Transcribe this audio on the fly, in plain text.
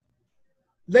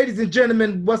Ladies and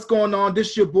gentlemen, what's going on?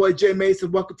 This is your boy Jay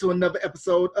Mason. Welcome to another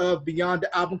episode of Beyond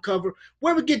the Album Cover,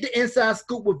 where we get the inside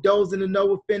scoop with those in the know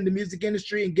within the music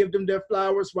industry and give them their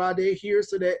flowers while they're here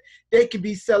so that they can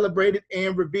be celebrated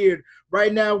and revered.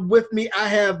 Right now with me, I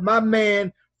have my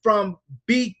man from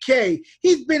BK.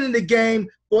 He's been in the game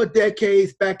for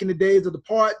decades, back in the days of the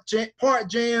Part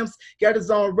Jams, got his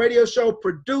own radio show,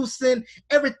 producing,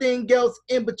 everything else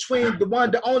in between. The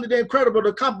one, the only, the incredible,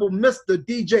 the couple, Mr.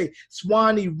 DJ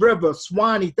Swanee River.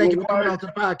 Swanee, thank you for coming on to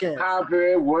the podcast. Hi,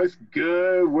 man. What's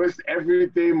good? What's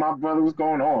everything, my brother? What's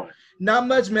going on? Not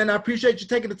much, man. I appreciate you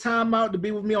taking the time out to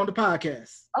be with me on the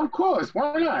podcast. Of course.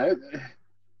 Why not?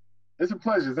 It's a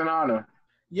pleasure. It's an honor.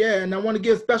 Yeah, and I want to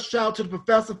give a special shout out to the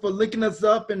professor for linking us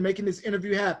up and making this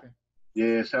interview happen.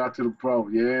 Yeah, shout out to the pro.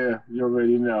 Yeah, you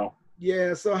already know.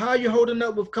 Yeah, so how are you holding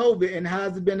up with COVID, and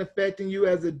how's it been affecting you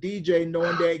as a DJ,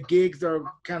 knowing that gigs are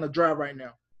kind of dry right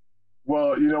now?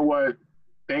 Well, you know what?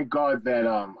 Thank God that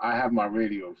I have my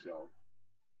radio show,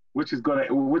 which is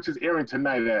airing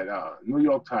tonight at New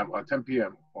York time, 10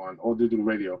 p.m. on All Digital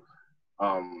Radio,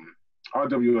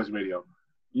 RWS Radio.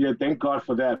 Yeah, thank God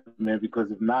for that, man. Because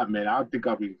if not, man, I think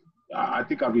I'll be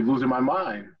losing my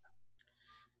mind.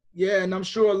 Yeah, and I'm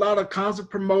sure a lot of concert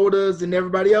promoters and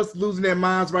everybody else losing their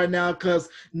minds right now because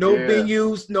no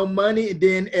venues, no money. And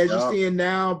then as you're seeing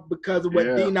now, because of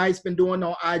what D-Night's been doing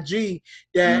on IG,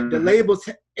 that the labels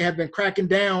have been cracking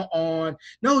down on,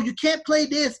 no, you can't play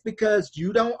this because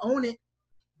you don't own it.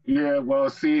 Yeah, well,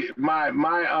 see,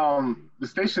 the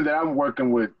station that I'm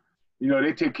working with, you know,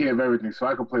 they take care of everything, so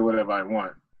I can play whatever I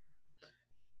want.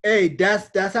 Hey,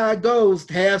 that's how it goes.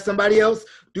 To have somebody else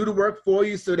do the work for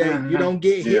you so that you don't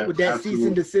get hit with that cease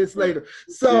and desist later.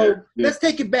 So let's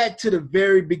take it back to the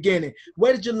very beginning.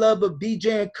 Where did your love of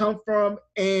DJing come from?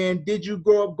 And did you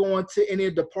grow up going to any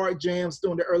of the Part Jams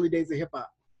during the early days of hip hop?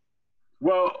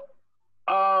 Well,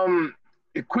 a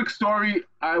quick story.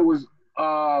 I was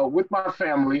with my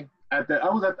family I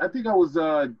think I was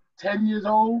 10 years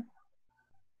old.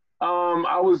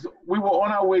 We were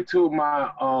on our way to my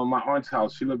aunt's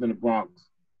house. She lived in the Bronx.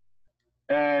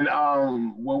 And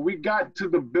when we got to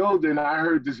the building, I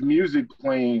heard this music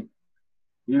playing,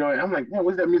 you know, and I'm like, man,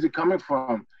 where's that music coming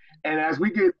from? And as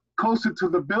we get closer to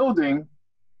the building,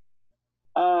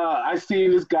 I see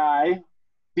this guy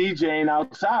DJing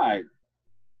outside.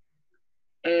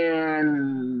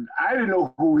 And I didn't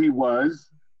know who he was.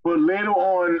 But later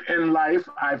on in life,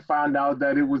 I found out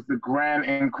that it was the grand,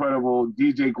 incredible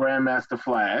DJ Grandmaster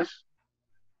Flash,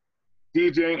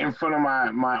 DJing in front of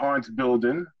my aunt's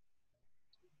building.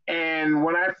 And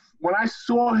when I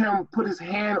saw him put his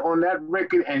hand on that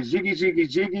record and jiggy, jiggy,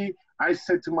 jiggy, I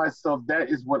said to myself, that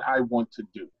is what I want to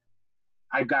do.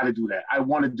 I got to do that. I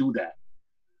want to do that.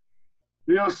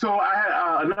 You know, so I had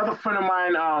another friend of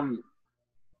mine,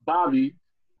 Bobby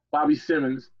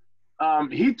Simmons.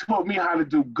 He taught me how to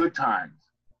do good times.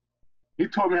 He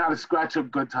taught me how to scratch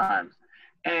up good times.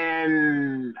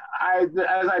 And as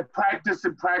I practiced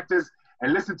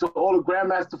and listened to all the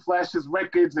Grandmaster Flash's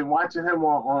records and watching him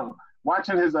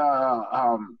watching his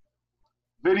videos,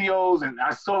 and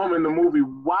I saw him in the movie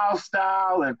Wild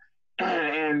Style,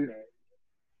 and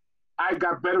I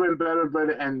got better and better and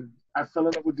better, and I fell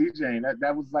in love with DJing.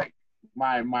 That was like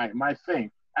my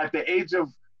thing. At the age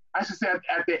of, I should say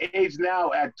at the age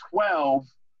now, at 12,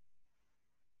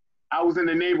 I was in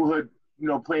the neighborhood, you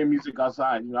know, playing music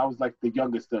outside. You know, I was like the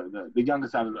youngest, the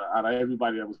youngest out of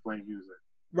everybody that was playing music.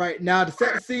 Right. Now, to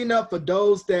set the scene up for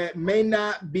those that may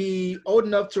not be old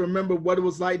enough to remember what it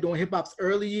was like during hip-hop's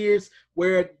early years,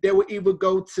 where they would either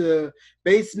go to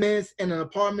basements in an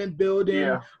apartment building,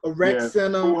 a rec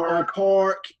center, or a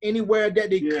park, anywhere that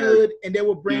they could, and they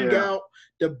would bring out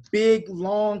the big,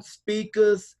 long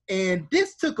speakers. And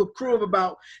this took a crew of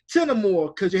about 10 or more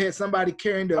because you had somebody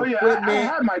carrying the equipment. I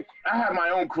had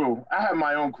my own crew.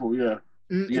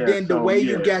 And then the way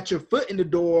you got your foot in the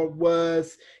door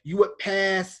was you would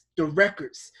pass the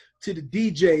records to the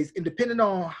DJs, and depending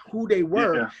on who they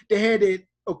were, they had it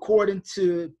according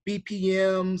to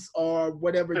BPMs or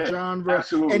whatever genre.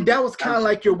 Absolutely. And that was kind of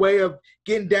like your way of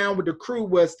getting down with the crew,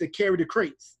 was to carry the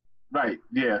crates. Right,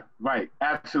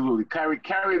 absolutely. Carry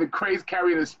the crates,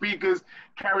 carrying the speakers,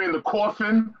 carrying the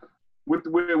coffin where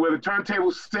the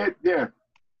turntables sit,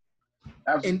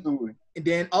 absolutely. And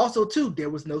then also, too, there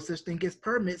was no such thing as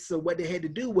permits. So what they had to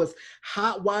do was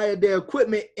hot wire their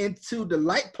equipment into the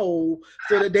light pole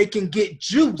so that they can get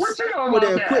juice for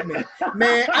their equipment.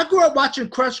 Man, I grew up watching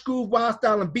Crush Groove, Wild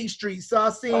Style, and Beat Street, so I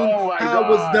seen how it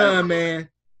was done, man.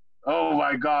 Oh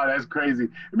my God, that's crazy.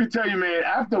 Let me tell you, man,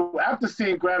 after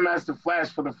seeing Grandmaster Flash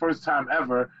for the first time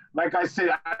ever, like I said,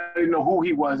 I didn't know who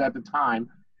he was at the time,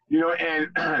 you know,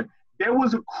 and there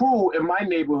was a crew in my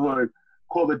neighborhood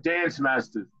called the Dance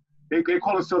Masters. They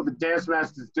call themselves the Dance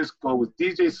Masters Disco. It was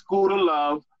DJ Scooter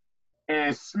Love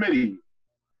and Smitty.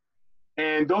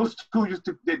 And those two used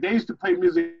to play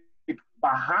music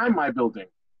behind my building,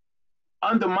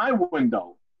 under my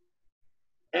window.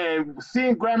 And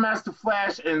seeing Grandmaster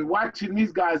Flash and watching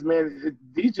these guys, man,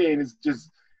 DJing is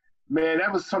just, man,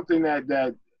 that was something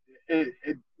that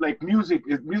like music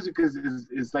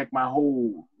is like my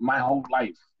whole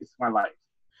life. It's my life.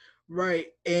 Right.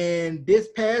 And this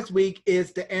past week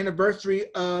is the anniversary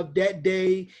of that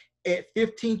day at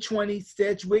 1520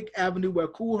 Sedgwick Avenue, where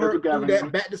Kool Herc threw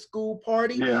that back to school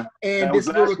party. Yeah. And this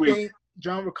little thing,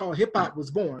 genre called hip hop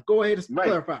was born. Go ahead and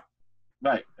clarify.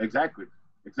 Right. Exactly.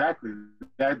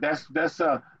 That's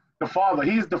the father.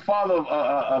 He's the father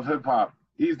of hip hop.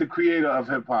 He's the creator of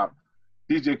hip hop,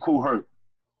 DJ Kool Herc.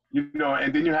 You know,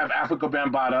 and then you have Africa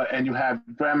Bambaataa and you have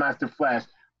Grandmaster Flash.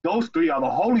 Those three are the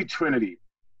holy trinity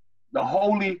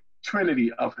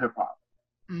of hip hop.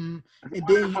 And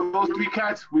then for those three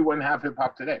cats, we wouldn't have hip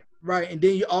hop today. Right, and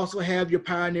then you also have your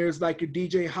pioneers like your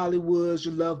DJ Hollywoods,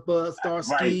 your Love Buzz,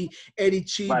 Starsky, Eddie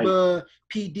Chiba,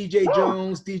 P. DJ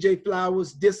Jones, DJ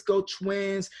Flowers, Disco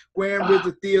Twins, Grand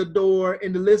Wizard Theodore,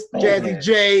 and the list, Jazzy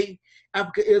J,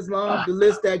 Africa Islam, the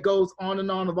list that goes on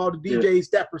and on of all the DJs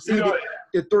that preceded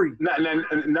the three.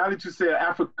 Now that you say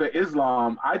Africa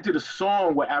Islam, I did a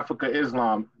song with Africa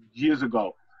Islam years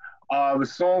ago. The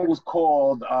song was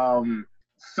called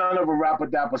Son of a Rapper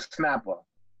Dapper Snapper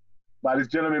by this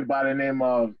gentleman by the name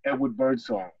of Edward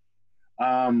Birdsong.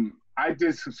 I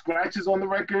did some scratches on the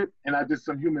record and I did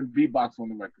some human beatbox on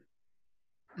the record.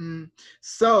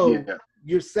 So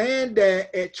you're saying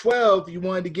that at 12 you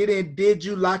wanted to get in. Did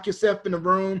you lock yourself in a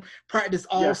room, practice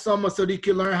all summer so that you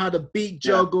can learn how to beat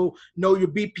juggle, know your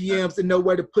BPMs, and know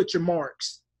where to put your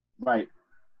marks? Right.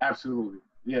 Absolutely.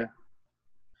 Yeah.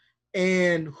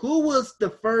 And who was the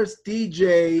first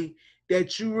DJ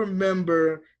that you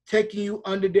remember taking you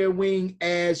under their wing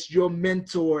as your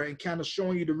mentor and kind of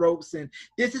showing you the ropes? And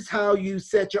this is how you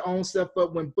set your own stuff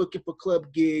up when booking for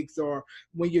club gigs or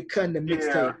when you're cutting the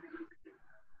mixtape. Yeah.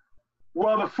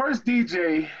 Well, the first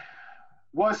DJ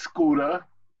was Scooter,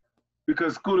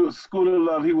 because Scooter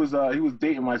Love, he was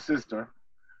dating my sister.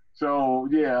 So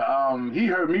he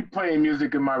heard me playing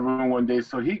music in my room one day.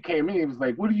 So he came in, he was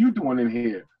like, "What are you doing in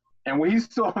here?" And when he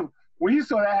saw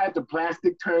that I had the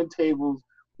plastic turntables,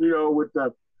 you know, with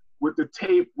the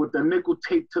tape, with the nickel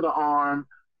tape to the arm,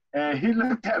 and he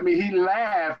looked at me, he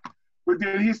laughed, but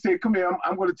then he said, "Come here,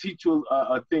 I'm going to teach you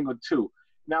a thing or two."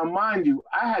 Now, mind you,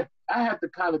 I had the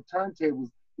kind of turntables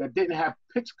that didn't have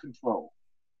pitch control.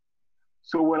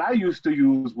 So what I used to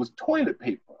use was toilet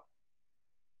paper.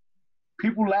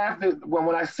 People laughed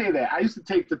when I say that. I used to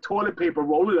take the toilet paper,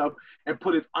 roll it up, and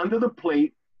put it under the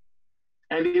plate,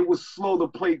 and it would slow the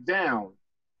plate down,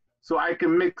 so I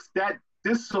can mix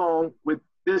this song with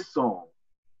this song.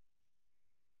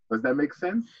 Does that make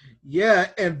sense? Yeah,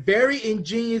 and very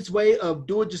ingenious way of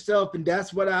do it yourself, and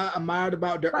that's what I admired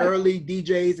about the early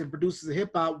DJs and producers of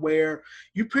hip hop, where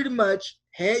you pretty much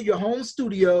had your home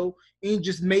studio and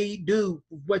just made do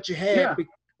with what you had. Yeah.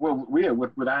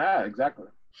 With what I had, exactly.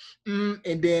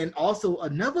 And then also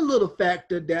another little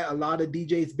factor that a lot of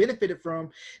DJs benefited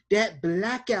from, that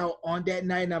blackout on that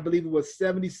night, and I believe it was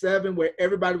 77, where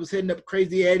everybody was hitting up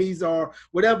Crazy Eddie's or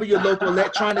whatever your local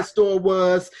electronic store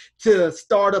was to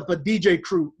start up a DJ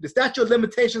crew. The statute of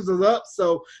limitations is up,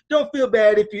 so don't feel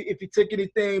bad if you took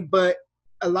anything, but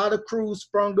a lot of crews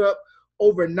sprung up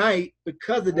overnight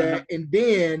because of that. And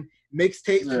then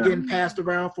mixtapes were getting passed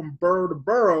around from borough to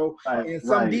borough, and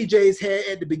some DJs had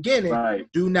at the beginning,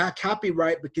 do not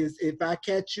copyright, because if I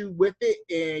catch you with it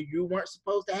and you weren't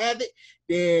supposed to have it,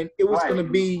 then it was going to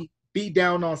be beat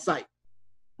down on site.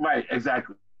 Right,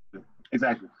 exactly.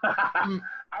 I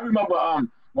remember,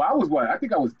 I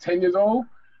think I was 10 years old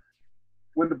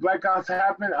when the blackouts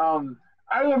happened.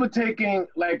 I remember taking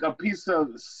like a piece of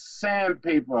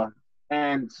sandpaper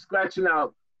and scratching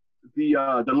out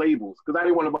the labels, because I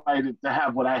didn't want nobody to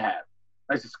have what I had.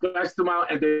 I just scratched them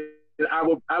out, and then I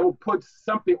will put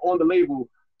something on the label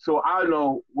so I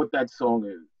know what that song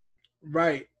is.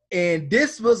 Right. And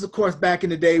this was, of course, back in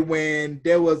the day when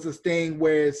there was this thing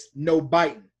where it's no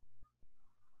biting.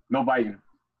 No biting.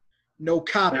 No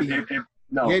copying.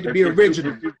 No. You had to be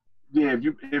original.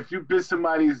 If you bit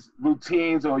somebody's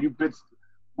routines or you bit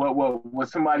what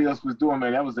somebody else was doing,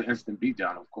 man, that was an instant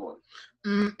beatdown, of course.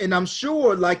 And I'm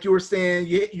sure, like you were saying,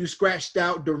 you scratched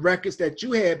out the records that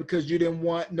you had because you didn't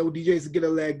want no DJs to get a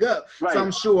leg up. Right. So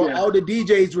I'm sure all the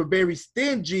DJs were very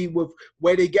stingy with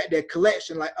where they got their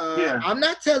collection. Like, I'm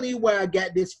not telling you where I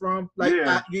got this from. Like,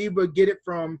 you either get it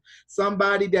from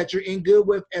somebody that you're in good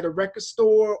with at a record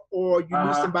store, or you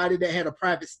knew somebody that had a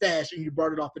private stash and you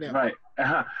brought it off of them. Right.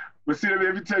 But see,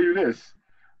 let me tell you this.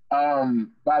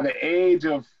 By the age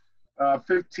of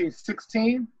 15,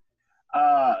 16,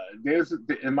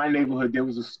 in my neighborhood, there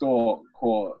was a store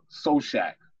called Soul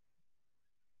Shack,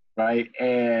 right?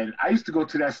 And I used to go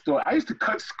to that store. I used to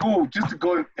cut school just to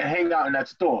go and hang out in that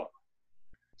store.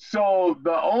 So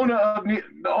the owner of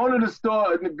the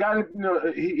store, the guy, you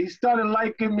know, he started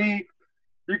liking me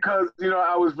because, you know,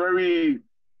 I was very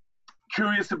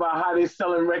curious about how they're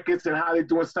selling records and how they're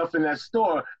doing stuff in that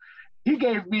store. He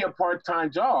gave me a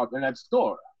part-time job in that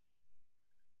store.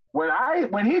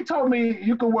 When he told me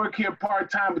you can work here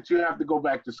part-time, but you have to go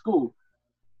back to school,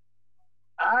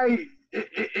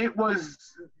 it was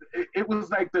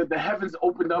like the heavens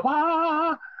opened up.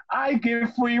 I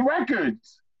get free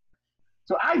records.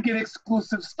 So I get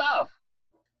exclusive stuff.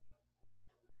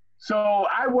 So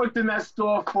I worked in that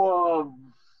store for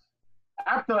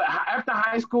after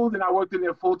high school, then I worked in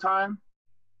there full-time.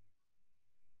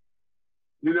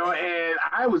 You know, and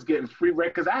I was getting free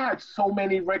records. I had so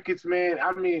many records, man.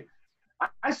 I mean,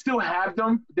 I still have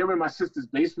them. They're in my sister's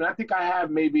basement. I think I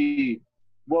have maybe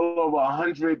well over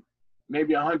 100,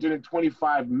 maybe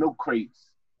 125 milk crates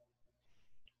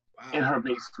in her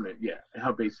basement. Yeah, in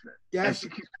her basement. And she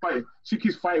keeps fighting. She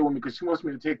keeps fighting with me because she wants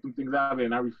me to take them things out of there,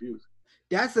 and I refuse.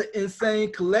 That's an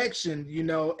insane collection. You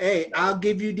know, hey, I'll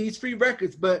give you these free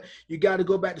records, but you got to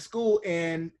go back to school.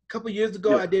 And a couple of years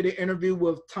ago, I did an interview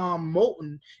with Tom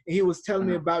Moulton, and he was telling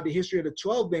me about the history of the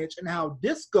 12-inch and how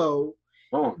disco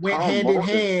went hand in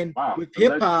hand with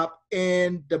hip hop.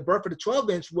 And the birth of the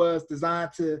 12-inch was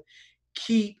designed to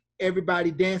keep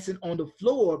everybody dancing on the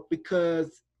floor,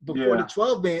 because before the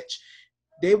 12-inch,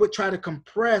 they would try to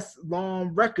compress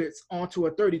long records onto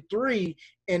a 33,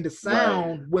 and the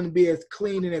sound wouldn't be as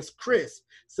clean and as crisp.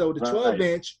 So the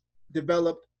 12-inch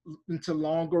developed into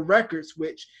longer records,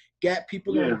 which got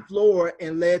people on the floor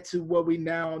and led to what we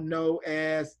now know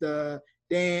as the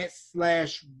dance /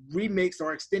 remix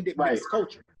or extended mix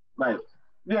culture. Right.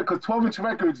 Yeah, because 12-inch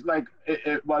records, like,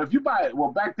 well, if you buy it,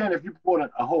 well, back then, if you bought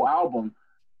a whole album,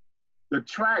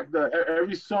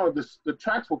 every song, the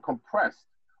tracks were compressed.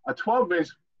 A 12-inch,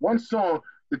 one song,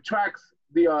 the tracks,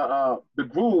 the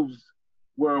grooves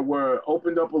were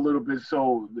opened up a little bit,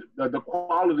 so the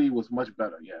quality was much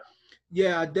better.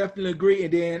 Yeah, I definitely agree.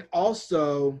 And then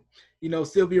also, you know,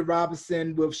 Sylvia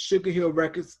Robinson with Sugar Hill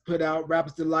Records put out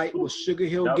Rapper's Delight with Sugar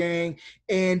Hill Gang,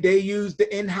 and they used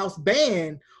the in-house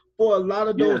band for a lot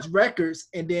of those records.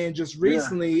 And then just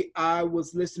recently, I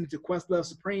was listening to Questlove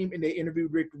Supreme, and they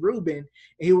interviewed Rick Rubin, and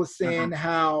he was saying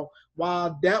how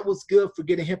while that was good for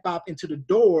getting hip hop into the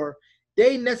door,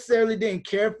 they necessarily didn't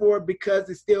care for it because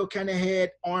it still kind of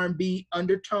had R&B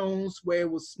undertones where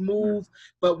it was smooth.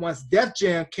 But once Def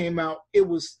Jam came out, it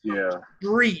was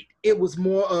street. It was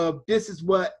more of, this is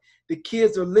what the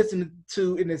kids are listening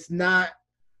to, and it's not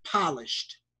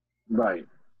polished. Right.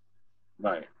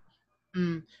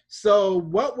 So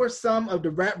what were some of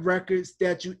the rap records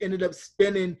that you ended up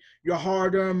spending your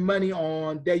hard-earned money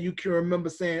on that you can remember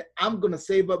saying, I'm going to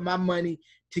save up my money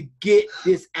to get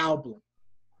this album?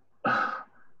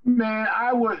 Man,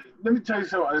 let me tell you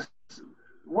something.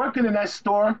 Working in that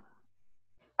store,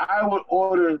 I would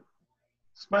order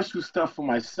special stuff for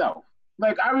myself.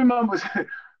 Like, I remember,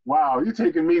 wow, you're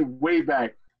taking me way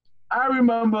back. I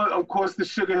remember, of course, the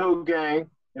Sugar Hill Gang,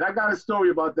 and I got a story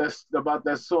about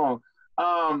that song.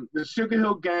 The Sugar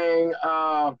Hill Gang,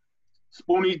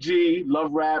 Spoonie G,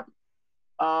 Love Rap,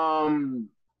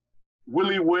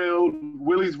 Willie Will,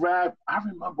 Willie's Rap. I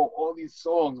remember all these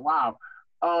songs. Wow.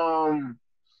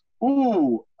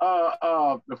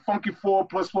 The Funky 4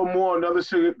 plus 1 more, another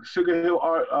Sugar Hill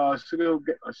artist.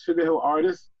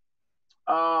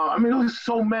 I mean, there was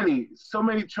so many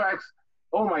tracks.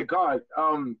 Oh my God.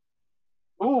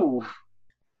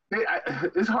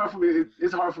 It's hard for me to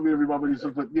remember these,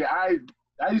 but yeah,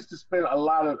 I used to spend a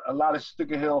lot of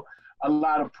Sugar Hill, a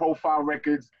lot of Profile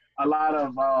Records, a lot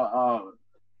of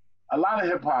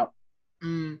hip hop.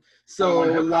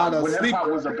 So a lot of when hip hop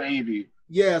was a baby.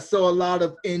 Yeah, so a lot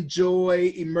of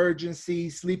Enjoy, Emergency,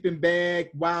 Sleeping Bag,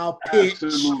 Wild Pitch,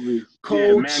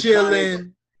 Cold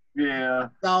Chillin',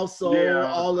 South Soul,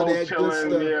 all of that good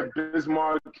stuff. Yeah, Biz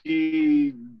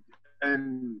Markie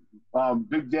and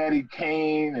Big Daddy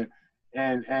Kane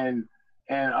and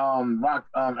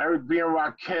Eric B and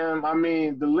Rakim. I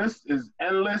mean, the list is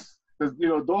endless. Because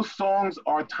those songs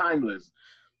are timeless.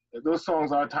 Those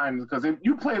songs are timeless. Because if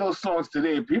you play those songs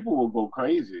today, people will go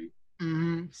crazy.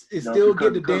 Mm-hmm. It still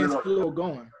get the dance floor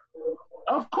going.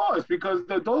 Of course, because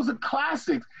those are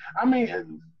classics. I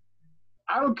mean,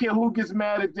 I don't care who gets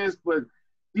mad at this, but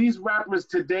these rappers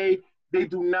today, they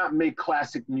do not make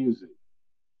classic music.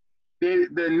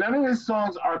 None of his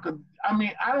songs are. I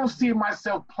mean, I don't see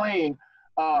myself playing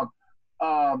a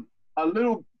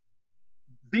little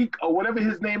Zeke or whatever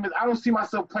his name is. I don't see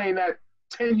myself playing that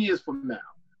 10 years from now.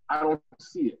 I don't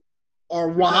see it. Or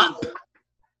WAP.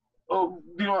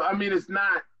 I mean, it's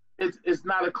not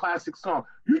a classic song.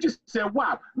 You just said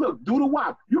WAP. Look, do the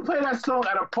WAP. You play that song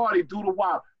at a party, do the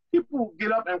WAP. People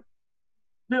get up and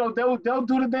they'll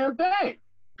do the damn thing.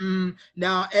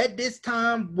 Now, at this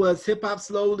time, was hip hop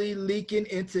slowly leaking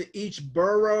into each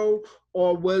borough,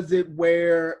 or was it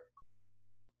where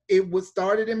it was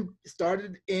started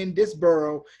in this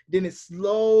borough, then it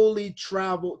slowly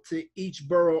traveled to each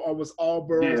borough, or was all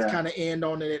boroughs kind of end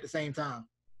on it at the same time?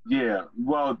 Yeah,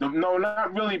 well, no,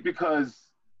 not really, because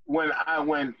when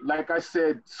like I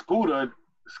said, Scooter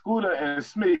and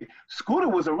Smitty, Scooter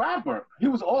was a rapper. He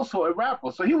was also a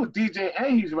rapper, so he was DJ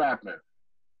and he's rapping.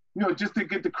 Just to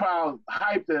get the crowd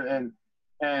hyped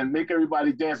and make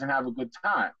everybody dance and have a good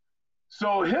time.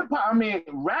 So hip hop, I mean,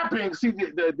 rapping. See,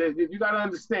 you gotta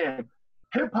understand,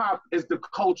 hip hop is the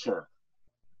culture.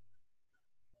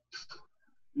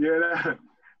 Yeah,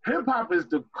 hip hop is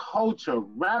the culture.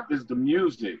 Rap is the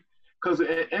music. Because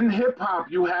in hip hop,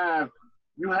 you have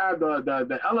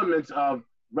the elements of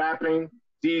rapping,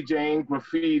 DJing,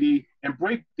 graffiti, and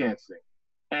breakdancing,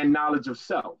 and knowledge of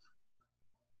self.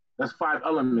 That's 5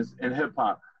 elements in hip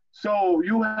hop. So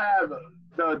you have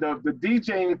the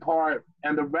DJing part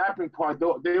and the rapping part.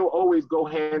 They will always go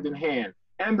hand in hand,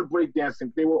 and the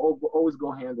breakdancing, they will always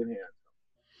go hand in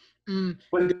hand.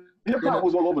 But hip hop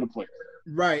was all over the place.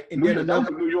 Right, and then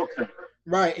another New York thing.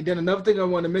 Right, and then another thing I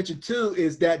want to mention too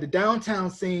is that the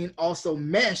downtown scene also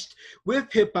meshed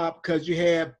with hip hop, because you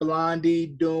had Blondie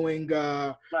doing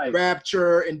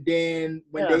Rapture, and then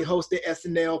when they hosted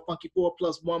SNL, Funky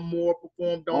 4+1 More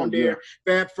performed on there.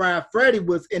 Fab Five Freddy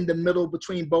was in the middle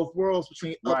between both worlds,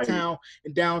 between uptown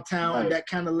and downtown, and that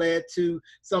kind of led to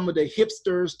some of the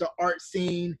hipsters, the art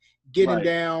scene getting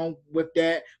down with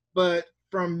that. But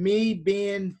from me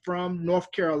being from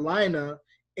North Carolina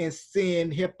and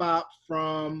seeing hip hop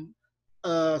from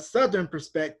a Southern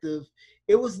perspective,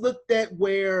 it was looked at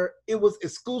where it was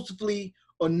exclusively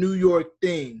a New York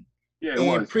thing. Yeah,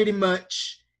 and pretty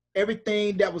much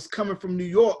everything that was coming from New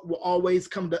York will always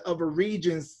come to other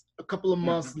regions a couple of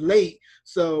months late.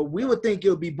 So we would think it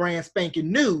would be brand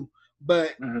spanking new,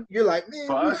 but you're like, man,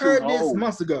 we heard this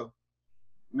months ago.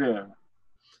 Yeah.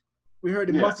 We heard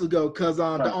it months ago, because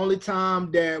the only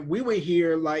time that we would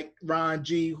hear like Ron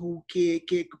G, Who Kid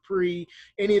Capri,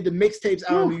 any of the mixtapes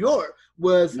out of New York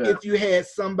was if you had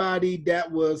somebody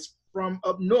that was from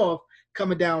up north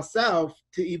coming down south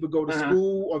to either go to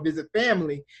school or visit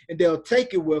family, and they'll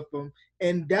take it with them.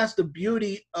 And that's the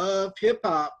beauty of hip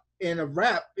hop and of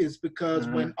rap, is because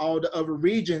when all the other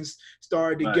regions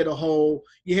started to get a hold,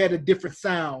 you had a different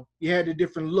sound, you had a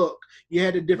different look, you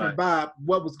had a different vibe.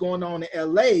 What was going on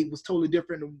in LA was totally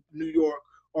different in New York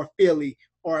or Philly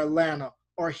or Atlanta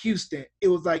or Houston. It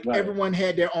was like everyone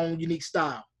had their own unique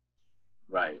style.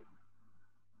 Right.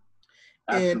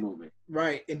 Absolutely.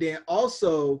 And then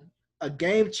also a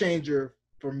game changer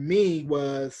for me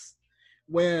was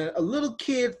when a little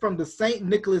kid from the St.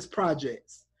 Nicholas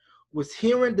Projects was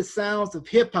hearing the sounds of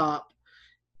hip hop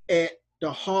at the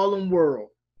Harlem World.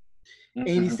 And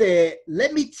he said,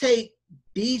 let me take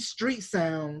these street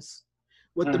sounds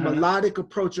with the melodic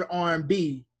approach of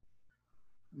R&B,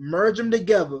 merge them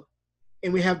together,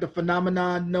 and we have the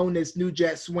phenomenon known as New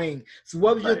Jack Swing. So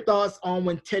what was your thoughts on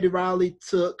when Teddy Riley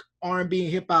took R&B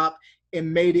and hip hop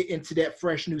and made it into that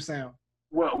fresh new sound?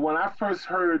 Well, when I first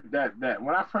heard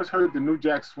when I first heard the New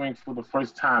Jack Swing for the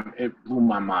first time, it blew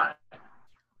my mind.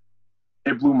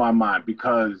 It blew my mind,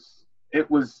 because it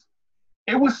was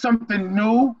something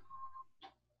new.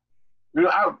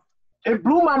 It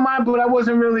blew my mind, but I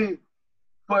wasn't really.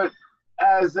 But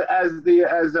what's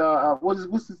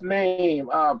his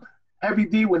name? Heavy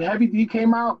D. When Heavy D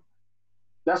came out,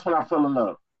 that's when I fell in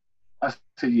love. I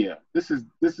said, yeah, this is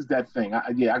that thing.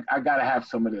 I gotta have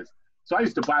some of this. So I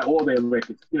used to buy all their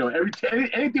records.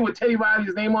 Anything with Teddy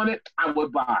Riley's name on it, I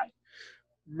would buy.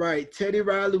 Right, Teddy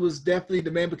Riley was definitely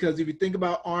the man, because if you think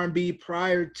about R&B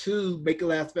prior to Make It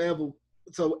Last Forever,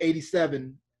 so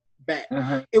 87, back.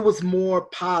 Mm-hmm. It was more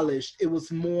polished. It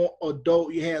was more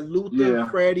adult. You had Luther,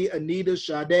 Freddie, Anita,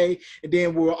 Sade, and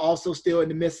then we were also still in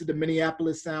the midst of the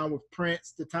Minneapolis sound with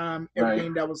Prince, the time,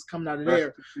 everything that was coming out of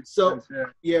there. So,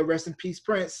 Prince, rest in peace,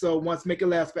 Prince. So once Make It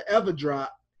Last Forever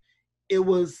dropped, it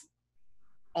was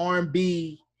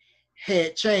R&B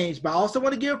had changed. But I also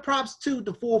want to give props to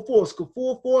the Full Force, because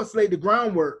Full Force laid the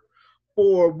groundwork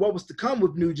for what was to come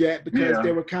with New Jack, because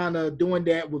they were kind of doing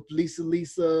that with Lisa,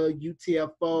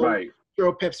 UTFO,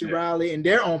 Cheryl Pepsi Riley, and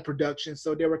their own production.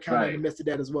 So they were kind of in the midst of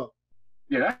that as well.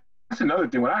 Yeah, that's another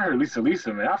thing. When I heard Lisa,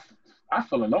 man, I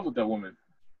fell in love with that woman.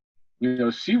 You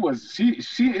know, she is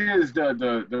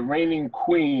the reigning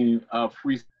queen of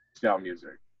freestyle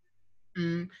music.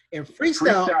 And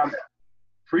freestyle,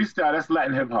 that's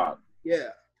Latin hip hop. Yeah,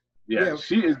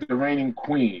 she is the reigning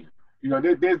queen. You know,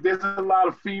 there's a lot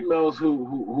of females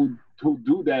who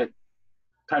do that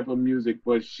type of music,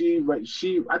 but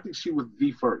I think she was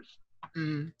the first.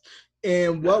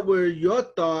 And what were your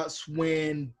thoughts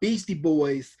when Beastie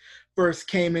Boys first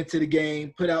came into the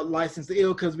game, put out License to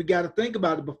Ill? Because we got to think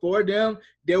about it. Before them,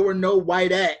 there were no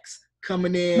white acts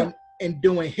coming in and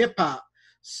doing hip hop.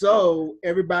 So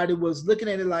everybody was looking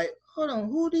at it like, hold on,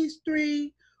 who are these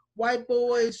three white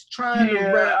boys trying to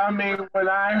rap? I mean, when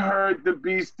I heard the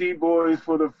Beastie Boys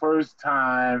for the first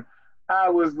time, I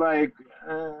was like,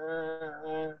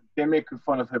 they're making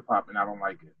fun of hip hop, and I don't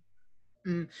like it.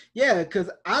 Yeah, because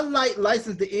I like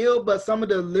License to Ill, but some of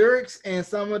the lyrics and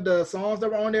some of the songs that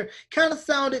were on there kind of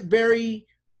sounded very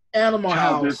Animal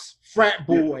childish. House, frat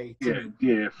boy.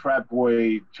 Frat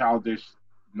boy, childish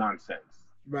nonsense.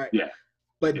 Right. Yeah.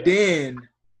 But then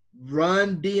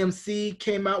Run DMC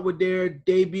came out with their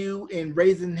debut in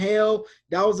Raising Hell.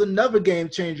 That was another game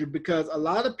changer, because a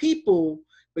lot of people,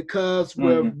 because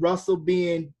with Russell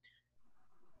being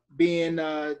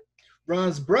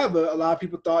Run's brother, a lot of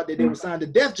people thought that they were signed to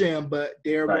Def Jam, but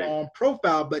they were on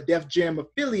Profile, but Def Jam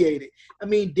affiliated. I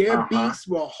mean, their beats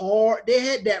were hard. They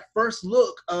had that first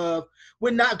look of,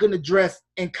 we're not going to dress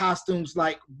in costumes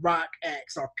like rock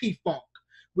acts or P-Funk.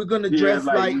 We're going to dress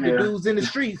like the dudes in the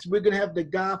streets. We're going to have the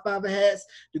Godfather hats,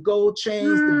 the gold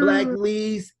chains, the black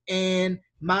leaves, and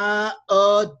my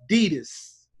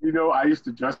Adidas. You know, I used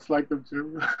to dress like them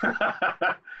too.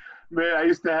 Man, I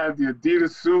used to have the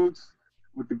Adidas suits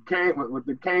with the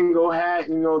Kango hat,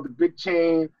 you know, the big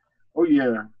chain. Oh,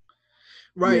 yeah.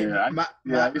 Right. My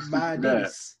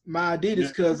Adidas. My Adidas,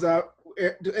 because as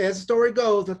the story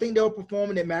goes, I think they were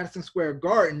performing at Madison Square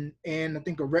Garden, and I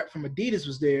think a rep from Adidas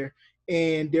was there.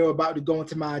 And they were about to go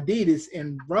into my Adidas,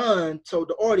 and Run told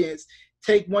the audience,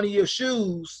 take one of your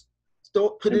shoes,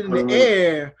 put it in the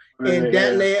air, and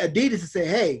that led Adidas to say,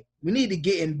 hey, we need to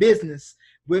get in business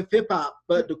with hip hop.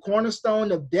 But the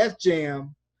cornerstone of Def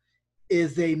Jam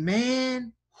is a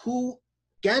man who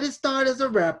got his start as a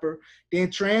rapper, then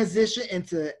transitioned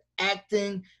into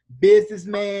acting,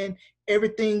 businessman,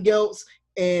 everything else.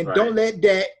 And don't let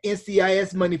that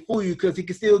NCIS money fool you, because he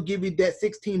can still give you that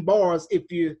 16 bars if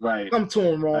you come to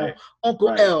him wrong.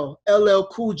 Uncle L, LL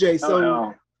Cool J.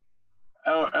 So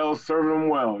LL served him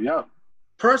well. Yep.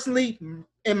 Personally,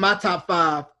 in my top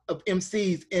 5 of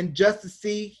MCs, and just to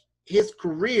see his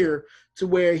career to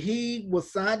where he was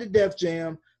signed to Def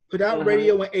Jam, put out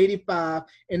Radio in 85,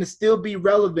 and to still be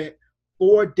relevant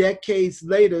 4 decades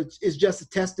later is just a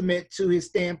testament to his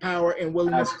staying power and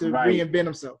willingness to reinvent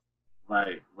himself.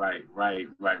 Right.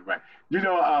 You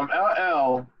know,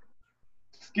 LL,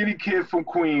 skinny kid from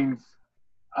Queens.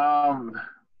 I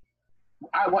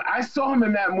saw him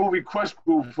in that movie Crush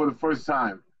Groove for the first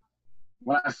time.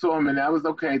 When I saw him in that, I was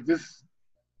okay. This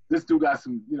dude got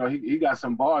some, you know, he got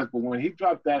some bars. But when he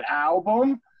dropped that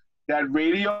album, that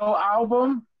radio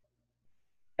album,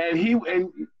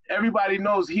 and everybody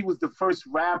knows he was the first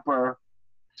rapper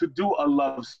to do a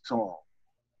love song.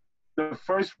 The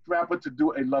first rapper to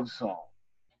do a love song.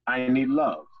 I Need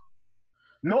Love.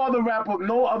 No other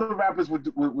rappers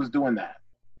was doing that.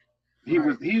 He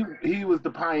was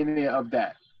the pioneer of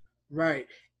that. Right.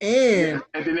 And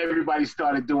then everybody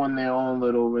started doing their own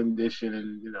little rendition,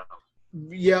 and you know.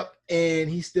 Yep, and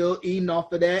he's still eating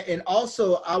off of that. And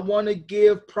also, I want to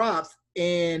give props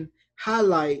and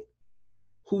highlight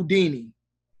Houdini.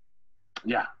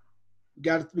 Yeah.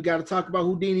 We got to talk about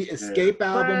Houdini. Escape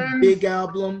album, big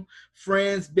album,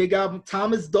 Friends, big album.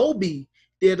 Thomas Dolby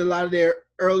did a lot of their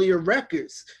earlier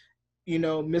records. You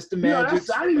know, Mr. Magic's.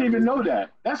 I didn't even know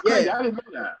that. That's crazy. I didn't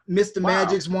know that. Mr.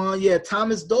 Magic's one. Yeah,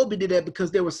 Thomas Dolby did that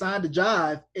because they were signed to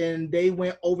Jive, and they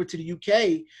went over to the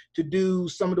UK to do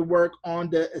some of the work on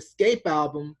the Escape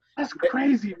album. That's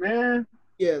crazy, man.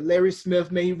 Yeah, Larry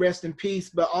Smith, may he rest in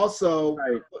peace. But also,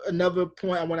 another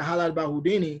point I want to highlight about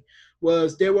Houdini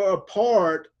was they were a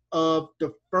part of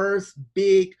the first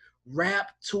big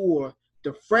rap tour,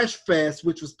 the Fresh Fest,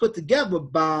 which was put together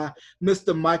by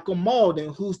Mr. Michael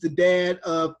Malden, who's the dad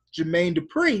of Jermaine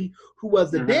Dupri, who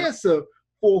was the dancer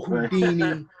for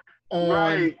Houdini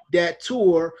on that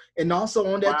tour. And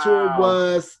also on that tour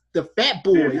was the Fat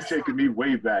Boys. Yeah, you're taking me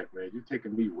way back, man. You're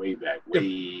taking me way back.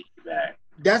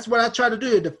 That's what I try to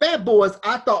do. The Fat Boys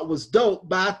I thought was dope,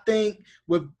 but I think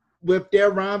with their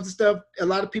rhymes and stuff, a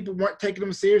lot of people weren't taking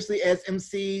them seriously as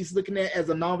MCs, looking at it as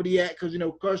a novelty act because,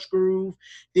 Krush Groove.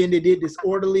 Then they did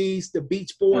Disorderlies, the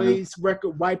Beach Boys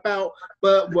record Wipeout.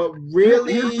 But what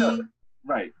really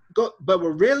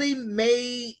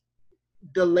made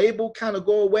the label kind of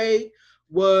go away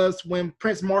was when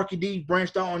Prince Marky D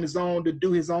branched out on his own to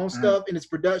do his own stuff in his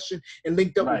production and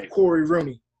linked up with Corey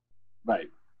Rooney. Right.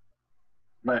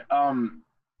 I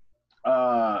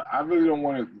really don't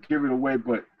want to give it away,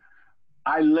 but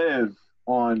I live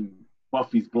on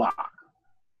Buffy's block.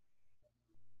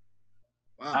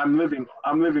 Wow. I'm living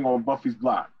on Buffy's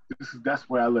block. That's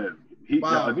where I live.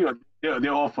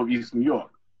 They're all from East New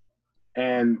York,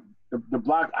 and the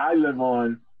block I live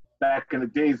on back in the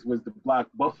days was the block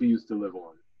Buffy used to live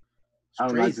on. I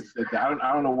don't know. I just said that.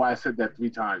 I don't know why I said that 3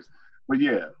 times, but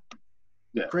yeah.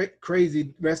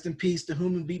 Crazy. Rest in peace to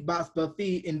Human Beatbox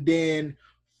Buffy, and then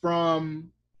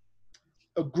from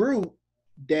a group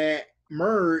that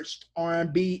merged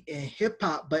R&B and hip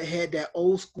hop, but had that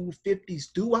old school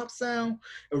 50s doo-wop sound.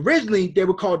 Originally, they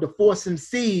were called the Force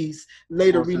MCs,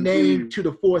 later renamed to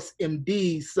the Force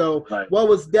MDs. So, what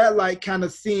was that like, kind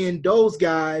of seeing those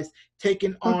guys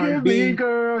taking R&B?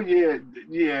 Girl,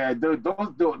 yeah.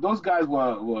 Those guys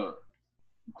were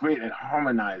great at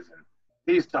harmonizing.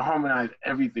 They used to harmonize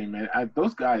everything, man.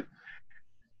 Those guys.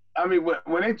 I mean,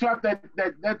 when they dropped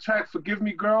that track, "Forgive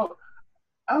Me, Girl,"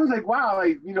 I was like, wow,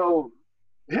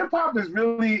 hip hop is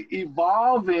really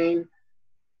evolving,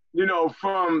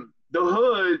 from the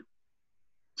hood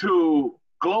to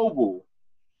global.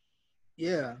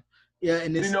 Yeah,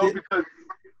 and it's go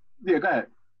ahead.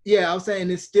 Yeah, I was saying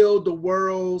it's still the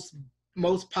world's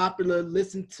most popular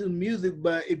listened to music,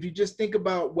 but if you just think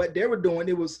about what they were doing,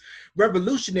 it was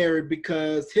revolutionary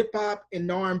because hip hop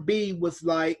and R&B was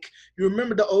like, you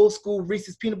remember the old school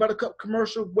Reese's peanut butter cup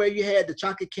commercial where you had the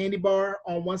chocolate candy bar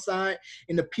on one side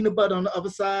and the peanut butter on the other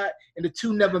side, and the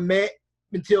two never met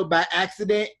until by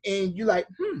accident, and you're like,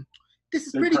 this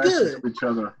is pretty good.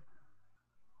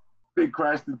 They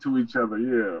crashed into each other,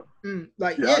 yeah.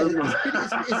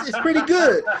 It's pretty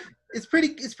good.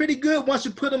 It's pretty good once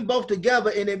you put them both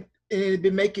together, and it's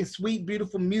been making sweet,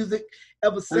 beautiful music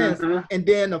ever since. And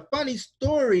then a funny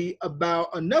story about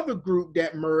another group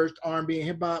that merged R&B and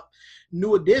hip hop,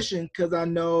 New Edition, because I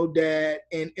know that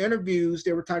in interviews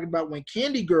they were talking about when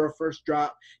Candy Girl first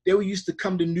dropped, they were used to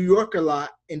come to New York a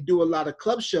lot and do a lot of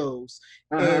club shows,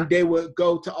 and they would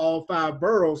go to all 5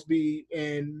 boroughs, be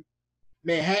in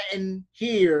Manhattan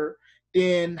here,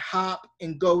 then hop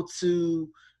and go to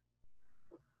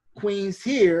Queens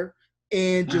here,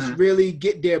 and just really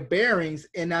get their bearings.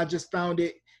 And I just found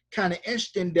it kind of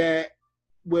interesting that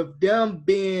with them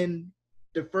being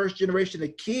the first generation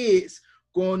of kids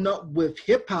growing up with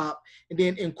hip hop and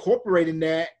then incorporating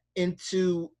that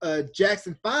into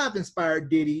Jackson 5 inspired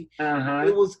ditty,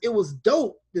 it was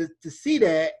dope to see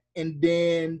that, and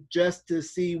then just to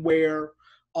see where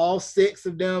all 6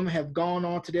 of them have gone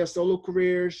on to their solo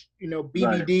careers.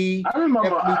 BBD. I remember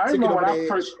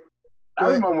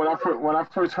when I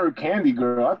first heard Candy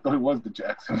Girl, I thought it was the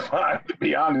Jackson 5, to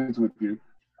be honest with you.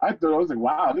 I was like,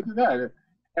 wow, look at that.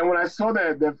 And when I saw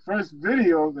that first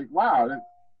video, I was like, wow,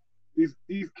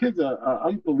 these kids are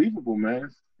unbelievable, man.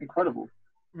 It's incredible.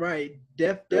 Right.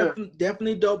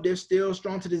 Definitely dope. They're still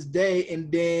strong to this day.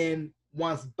 And then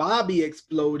once Bobby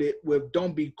exploded with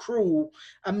Don't Be Cruel,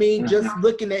 I mean, just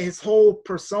looking at his whole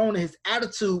persona, his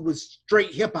attitude was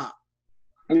straight hip hop.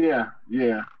 Yeah.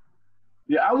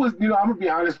 I was, I'm gonna be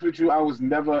honest with you, I was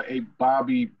never a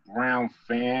Bobby Brown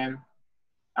fan.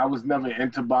 I was never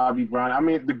into Bobby Brown. I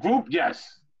mean, the group,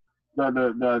 yes.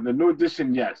 The New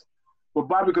Edition, yes. But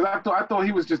Bobby, because I thought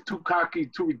he was just too cocky,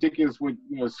 too ridiculous with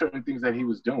certain things that he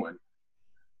was doing.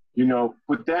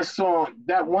 But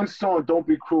that one song, Don't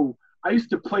Be Cruel, I used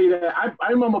to play that. I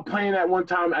remember playing that one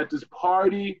time at this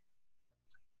party,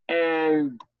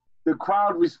 and the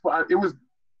crowd responded. It was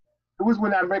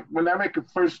when that record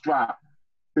first dropped.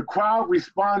 The crowd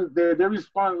responded. Their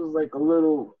response was like a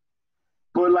little,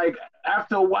 but like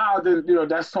after a while, then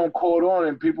that song caught on,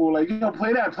 and people were like,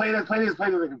 play that, play this.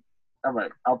 Like, all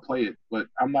right, I'll play it, but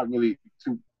I'm not really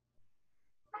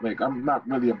I'm not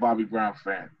really a Bobby Brown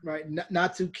fan. Right,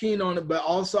 not too keen on it, but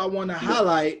also I want to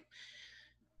highlight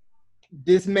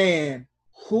this man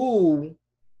who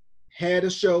had a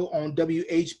show on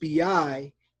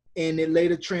WHBI, and it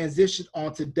later transitioned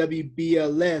onto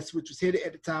WBLS, which was headed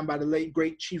at the time by the late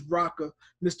great Chief Rocker,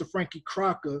 Mr. Frankie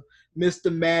Crocker,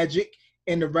 Mr. Magic,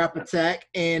 and the Rap Attack.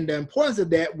 And the importance of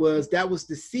that was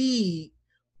the seed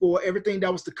for everything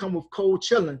that was to come with Cold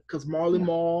Chillin', because Marley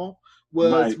Marl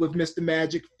was with Mr.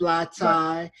 Magic, Fly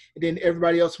Tie, and then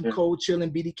everybody else from Cold Chillin',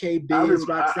 BDK, Biz,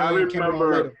 Roxanne, came on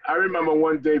later. I remember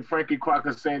one day Frankie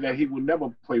Crocker saying that he would never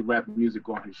play rap music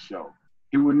on his show.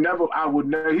 He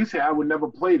said, I would never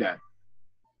play that.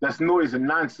 That's noise and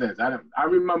nonsense. I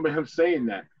remember him saying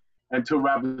that until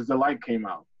Rapper's Delight came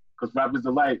out, because Rapper's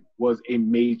Delight was a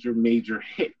major, major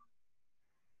hit.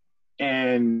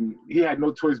 And he had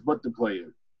no choice but to play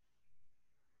it.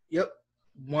 Yep.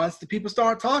 Once the people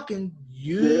start talking,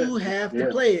 you have to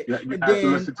play it. You have to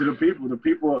listen to the people. The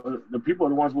people are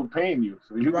the ones who are paying you,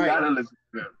 so you gotta listen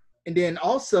to them. And then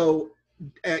also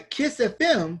at Kiss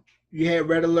FM, you had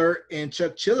Red Alert and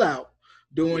Chuck Chillout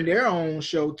doing their own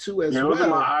show too as well. Those are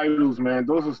my idols, man.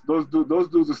 Those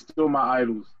dudes are still my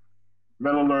idols.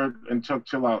 Red Alert and Chuck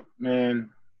Chillout, man.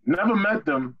 Never met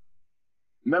them.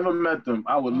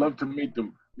 I would love to meet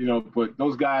them. But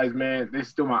those guys, man, they're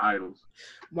still my idols.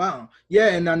 Wow. Yeah,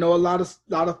 and I know a lot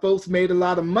of folks made a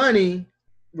lot of money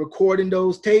recording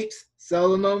those tapes,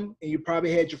 selling them, and you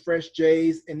probably had your Fresh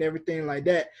J's and everything like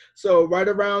that. So right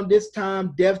around this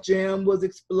time, Def Jam was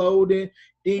exploding.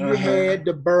 Then you had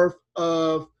the birth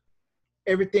of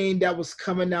everything that was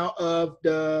coming out of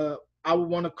I would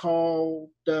want to call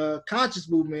the conscious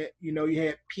movement. You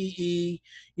had PE,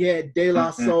 you had De La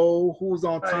Soul, who was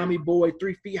on Tommy Boy,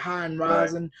 3 Feet High and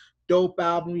Rising, dope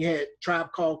album. You had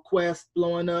Tribe Called Quest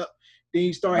blowing up. Then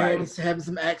you started having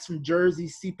some acts from Jersey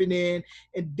seeping in.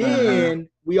 And then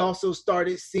we also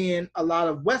started seeing a lot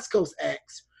of West Coast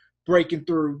acts breaking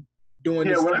through during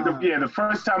this time. The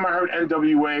first time I heard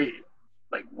NWA,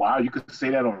 like, wow, you could say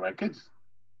that on records?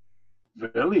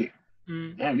 Really?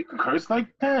 Damn, you can curse like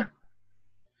that?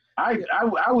 I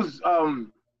was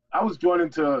drawn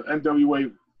into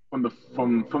NWA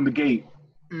from the gate.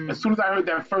 As soon as I heard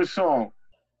that first song,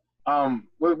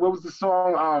 what was the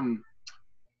song?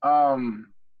 Oh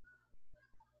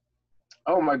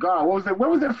my God, what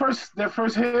was their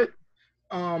first hit?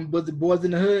 Was it Boys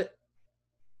in the Hood?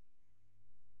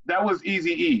 That was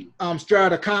Eazy-E. Straight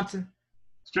Outta Compton.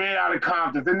 Straight Outta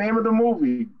Compton, the name of the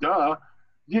movie. Duh.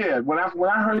 Yeah, when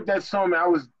I heard that song, man,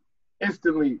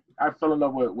 I fell in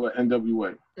love with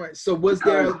NWA. Right. So was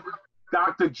there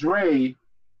Dr. Dre,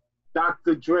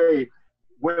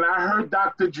 when I heard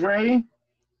Dr. Dre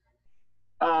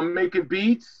making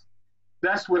beats,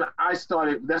 that's when I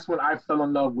fell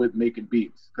in love with making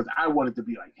beats, because I wanted to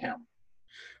be like him.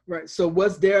 Right. So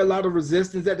was there a lot of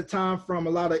resistance at the time from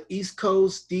a lot of East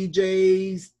Coast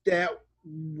DJs that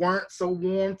weren't so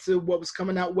warm to what was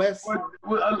coming out West? Well,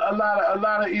 a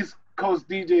lot of East Coast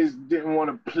DJs didn't want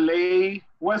to play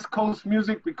West Coast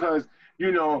music because,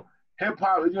 hip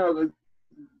hop,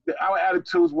 our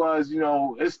attitudes was,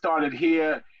 it started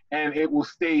here and it will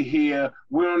stay here.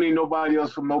 We don't need nobody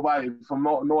else from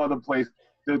no other place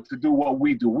to do what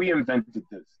we do. We invented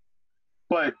this.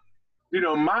 But,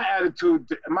 my attitude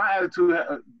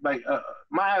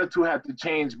had to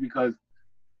change, because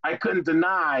I couldn't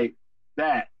deny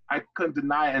that. I couldn't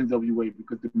deny NWA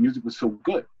because the music was so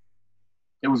good.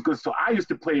 It was good. So I used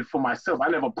to play it for myself. I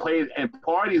never played at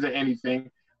parties or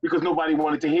anything because nobody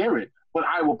wanted to hear it, but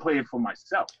I will play it for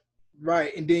myself.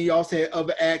 Right. And then you also had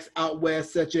other acts out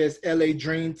West, such as LA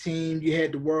Dream Team. You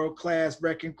had the World Class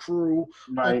Wrecking Crew,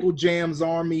 Uncle Jam's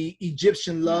Army,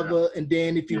 Egyptian Lover. And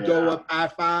then if you go up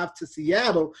I-5 to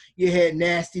Seattle, you had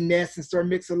Nasty Ness and Sir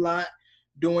Mix-a-Lot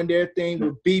doing their thing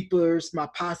with Beepers, My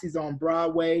Posse's on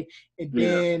Broadway. And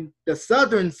then the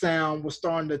Southern sound was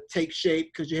starting to take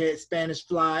shape, because you had Spanish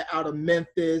Fly out of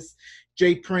Memphis,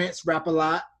 Jay Prince,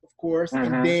 Rap-A-Lot, of course,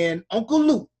 and then Uncle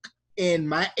Luke in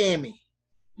Miami.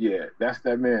 Yeah, that's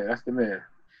that man. That's the man.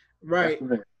 Right. The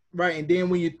man. Right. And then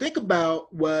when you think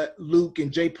about what Luke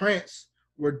and Jay Prince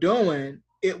were doing,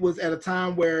 it was at a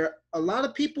time where a lot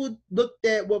of people looked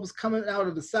at what was coming out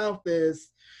of the South as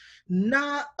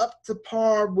not up to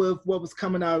par with what was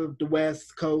coming out of the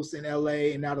West Coast and LA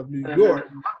and out of New York.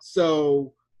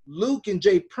 So Luke and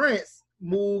Jay Prince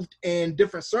moved in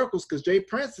different circles, because Jay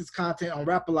Prince's content on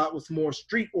Rap-A-Lot was more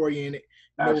street oriented,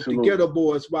 with the Ghetto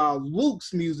Boys, while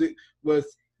Luke's music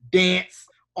was dance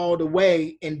all the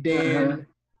way. And then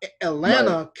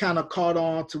Atlanta kind of caught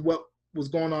on to what was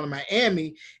going on in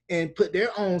Miami and put their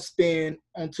own spin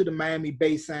onto the Miami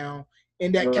bass sound.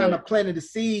 And that kind of planted the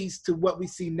seeds to what we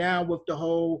see now with the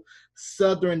whole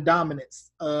Southern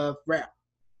dominance of rap.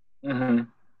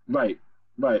 Right.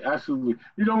 Right, absolutely.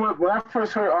 You know what? When I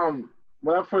first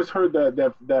heard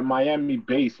that Miami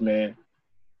bass, man,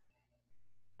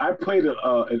 I played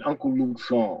an Uncle Luke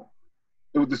song.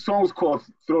 The song was called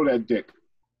 "Throw That Dick."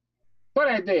 Throw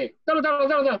that dick.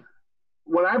 Throw.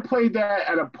 When I played that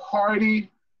at a party,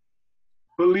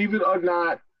 believe it or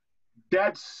not,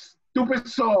 that stupid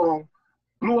song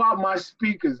blew out my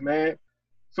speakers, man.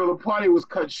 So the party was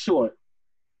cut short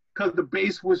because the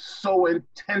bass was so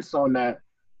intense on that.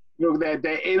 You know, that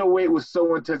 808 was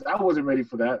so intense. I wasn't ready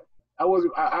for that. I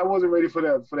wasn't ready for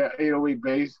that 808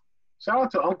 bass. Shout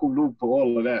out to Uncle Luke for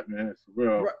all of that, man. For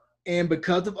real. And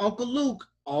because of Uncle Luke,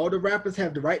 all the rappers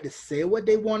have the right to say what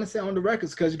they want to say on the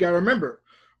records. Because you got to remember,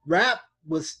 rap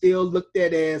was still looked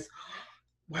at as,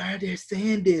 why are they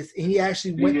saying this? And he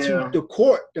actually went to the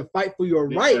court to fight for your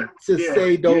right to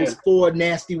say those 4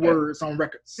 nasty words on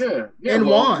records. And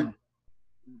won.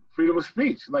 Freedom of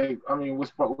speech. Like, I mean,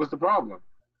 what's the problem?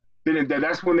 Then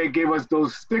that's when they gave us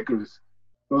those stickers,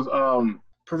 those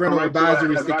parental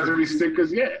advisory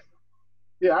stickers. Yeah,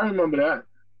 I remember that.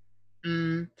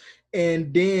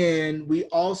 And then we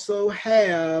also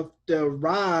have the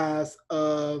rise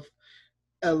of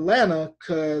Atlanta,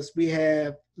 because we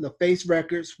have LaFace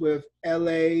Records with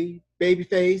LA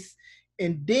Babyface,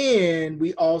 and then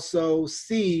we also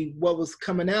see what was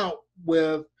coming out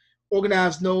with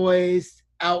Organized Noise,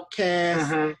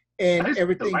 Outkast, and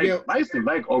everything else. I used to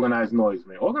like Organized Noise,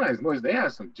 man. Organized Noise, they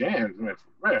had some jams, man,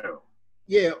 for real.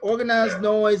 Yeah, Organized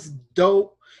Noise,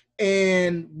 dope.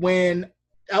 And when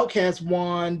Outkast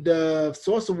won the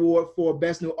Source Award for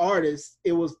Best New Artist,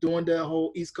 it was during the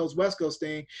whole East Coast, West Coast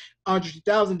thing. Andre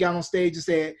 3000 got on stage and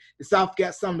said, the South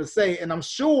got something to say. And I'm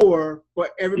sure for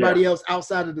everybody else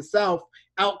outside of the South,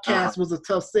 Outkast was a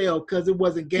tough sell because it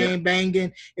wasn't gang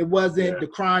banging. It wasn't the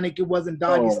Chronic. It wasn't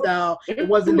Doggy Style. It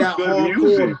wasn't that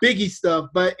hardcore Biggie stuff,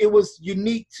 but it was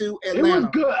unique to Atlanta. It was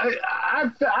good.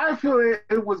 I feel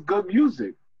it was good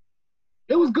music.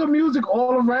 It was good music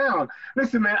all around.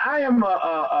 Listen, man, I am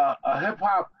a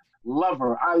hip-hop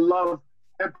lover. I love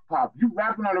hip-hop. You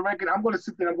rapping on a record, I'm going to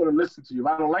sit there and I'm going to listen to you.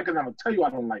 If I don't like it, I'm going to tell you I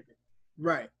don't like it.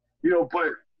 Right. You know, but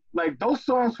like those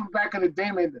songs from back in the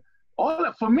day, man,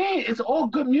 for me, it's all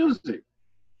good music.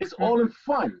 It's all in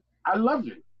fun. I love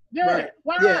it. Yeah,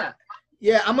 why not?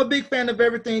 Yeah, I'm a big fan of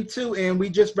everything too. And we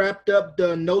just wrapped up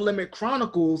the No Limit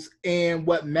Chronicles, and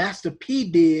what Master P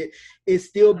did is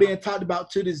still being talked about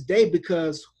to this day,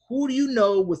 because who do you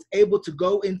know was able to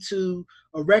go into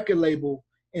a record label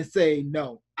and say,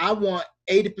 no, I want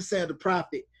 80% of the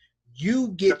profit. You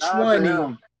get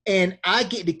 20 and I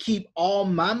get to keep all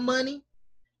my money?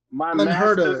 My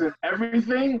masters and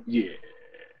everything? Yeah.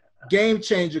 Game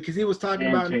changer, because he was talking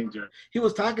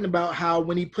about how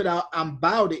when he put out I'm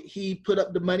About It, he put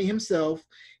up the money himself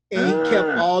and he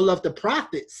kept all of the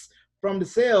profits from the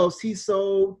sales. He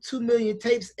sold 2 million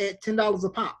tapes at $10 a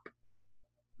pop.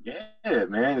 Yeah,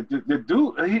 man. The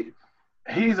dude,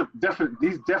 he's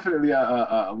definitely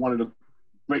one of the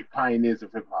great pioneers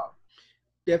of hip hop.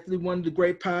 Definitely one of the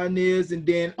great pioneers. And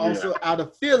then also out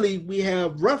of Philly, we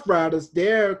have Rough Riders.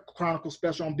 Their Chronicle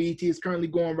special on BET is currently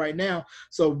going right now.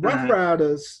 So Rough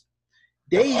Riders,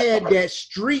 they had that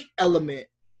street element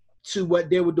to what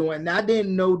they were doing. Now, I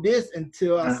didn't know this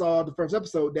until I saw the first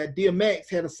episode, that DMX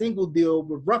had a single deal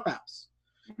with Rough House.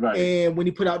 Right. And when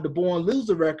he put out the Born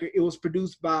Loser record, it was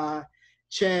produced by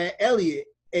Chad Elliott,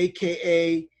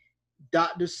 a.k.a.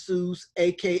 Dr. Seuss,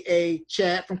 a.k.a.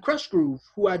 Chad from Krush Groove,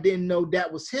 who I didn't know that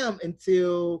was him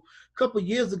until a couple of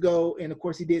years ago. And, of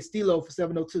course, he did Stilo for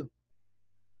 702.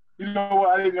 You know what?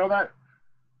 I didn't know that.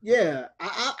 Yeah.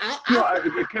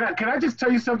 Can I just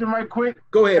tell you something right quick?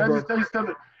 Go ahead, bro. Just tell you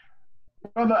something?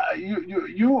 Brother,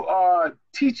 you are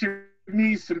teaching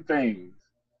me some things.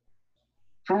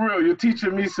 For real, you're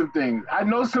teaching me some things. I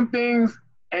know some things,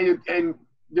 and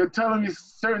you're telling me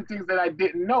certain things that I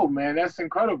didn't know, man. That's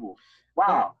incredible.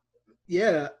 Wow.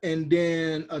 Yeah, and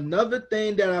then another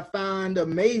thing that I find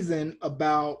amazing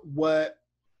about what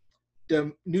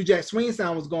the New Jack Swing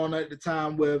sound was going on at the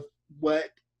time with what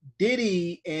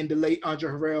Diddy and the late Andre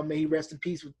Harrell, may he rest in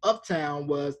peace, with Uptown,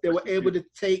 was they were able to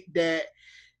take that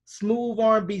smooth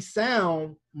R&B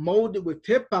sound, molded with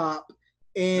hip hop,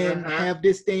 and have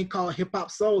this thing called hip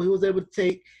hop soul. He was able to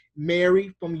take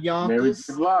Mary from Yonkers,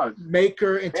 make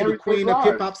her into the queen of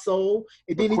hip hop soul.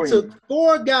 And then he took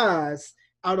 4 guys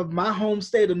out of my home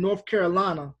state of North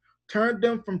Carolina, turned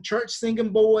them from church singing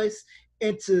boys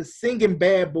into singing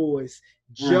bad boys,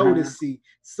 Jodeci.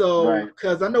 So,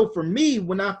 because I know for me,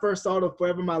 when I first saw the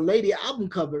Forever My Lady album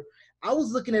cover, I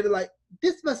was looking at it like,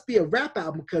 this must be a rap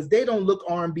album because they don't look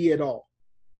R&B at all.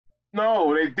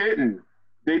 No, they didn't.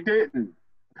 They didn't.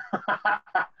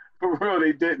 For real,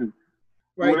 they didn't.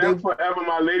 Right. When that Forever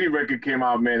My Lady record came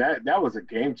out, man, that was a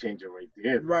game changer right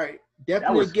there. Right. That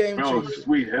Definitely a was game real changer.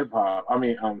 sweet hip hop. I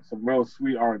mean, some real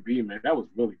sweet R&B, man. That was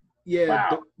really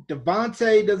Yeah. wow.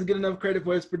 Devontae doesn't get enough credit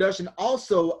for his production.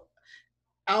 Also,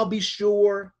 I'll Be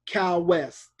Sure, Cal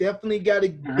West. Definitely got to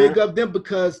big up them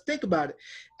because think about it.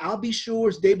 I'll Be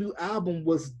Sure's debut album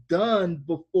was done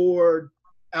before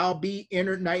Al B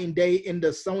entered Night and Day in the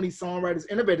Sony Songwriters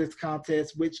Innovators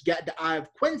Contest, which got the eye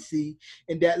of Quincy,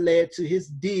 and that led to his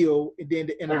deal and then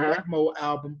the Inner Black Mode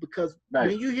album. Because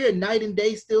when you hear Night and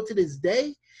Day still to this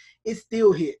day, it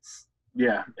still hits.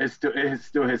 Yeah, it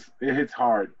hits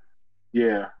hard.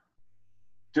 Yeah.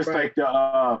 Just like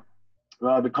the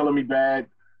Color Me Bad,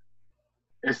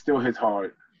 it still hits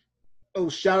hard. Oh,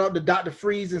 shout out to Dr.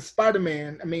 Freeze and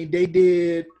Spider-Man. I mean, they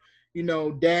did,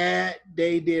 that.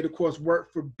 They did, of course,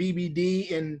 work for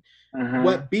BBD. And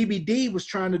what BBD was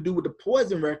trying to do with the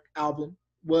Poison album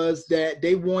was that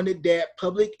they wanted that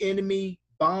Public Enemy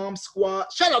Bomb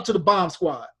Squad. Shout out to the Bomb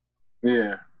Squad.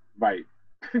 Yeah, right.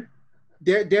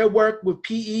 Their work with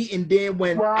PE, and then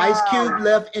when Ice Cube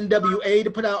left NWA to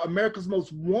put out America's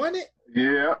Most Wanted.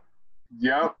 Yeah.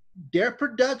 Yep. Their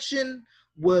production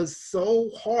was so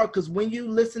hard because when you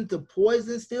listen to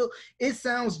Poison still, it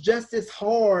sounds just as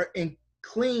hard and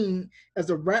clean as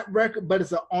a rap record, but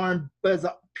it's a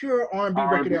pure R&B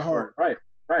record at heart. Right,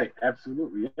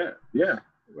 absolutely, yeah.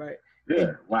 Right.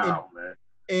 Yeah, man.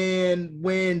 And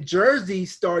when Jersey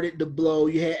started to blow,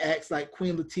 you had acts like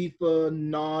Queen Latifah,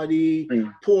 Naughty,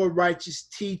 Poor Righteous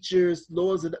Teachers,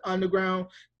 Lords of the Underground.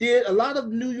 Did a lot of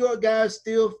New York guys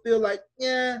still feel like,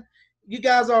 yeah, you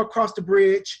guys are across the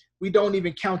bridge. We don't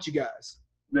even count you guys.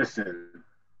 Listen,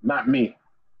 not me.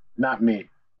 Because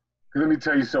let me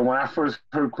tell you something. When I first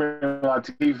heard Queen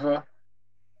Latifah,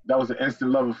 that was an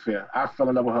instant love affair. I fell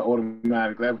in love with her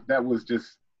automatically. That was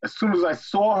just, as soon as I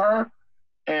saw her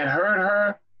and heard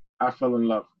her, I fell in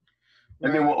love.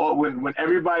 And then when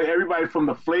everybody from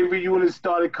the Flavor Unit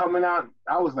started coming out,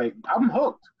 I was like, I'm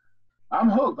hooked. I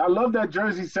love that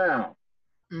Jersey sound.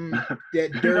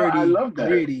 That dirty, I love that.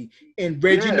 gritty. And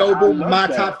Reggie Noble, my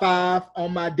top 5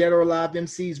 on my Dead or Alive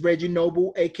MCs, Reggie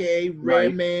Noble, a.k.a.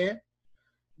 Redman.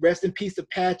 Rest in peace,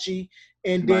 Apache.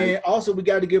 And then also we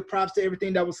got to give props to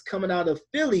everything that was coming out of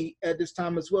Philly at this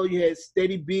time as well. You had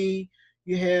Steady B,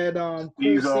 you had Cool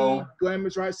C,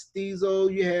 Glamorous Right,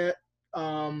 Steezo, you had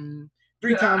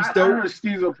 3 Times Dope. I heard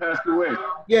Steezo passed away.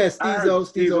 Yeah,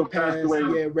 Steezo passed away.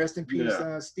 Yeah, rest in peace,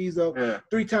 Steezo. Yeah.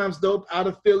 3 Times Dope out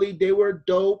of Philly, they were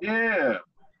dope. Yeah.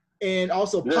 And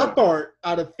also Pop Art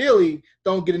out of Philly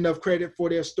don't get enough credit for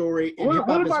their story. What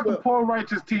about the Poor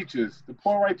Righteous Teachers? The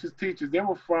Poor Righteous Teachers, they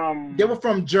were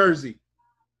from Jersey.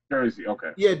 Jersey,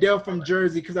 okay. Yeah, they're from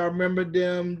Jersey because I remember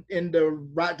them in the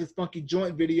Rock This Funky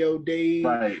Joint video. They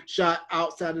shot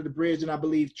outside of the bridge, and I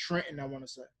believe Trenton, I want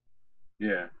to say.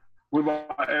 Yeah. What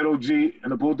about Ed O.G.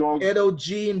 and the Bulldogs? Ed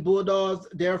O.G. and Bulldogs,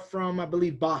 they're from, I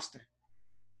believe, Boston.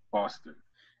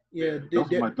 Yeah.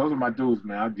 Those are my dudes,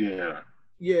 man.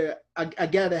 Yeah, I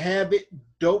Gotta Have It,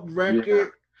 dope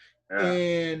record. Yeah.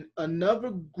 And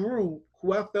another group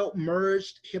who I felt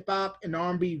merged hip-hop and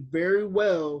R&B very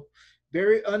well,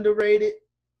 very underrated,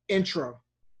 Intro.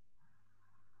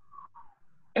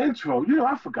 I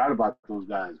forgot about those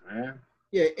guys, man.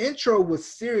 Yeah, Intro was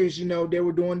serious. They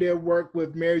were doing their work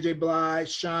with Mary J. Blige,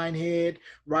 Shinehead,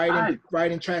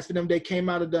 writing tracks for them. They came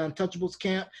out of the Untouchables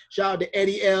camp. Shout out to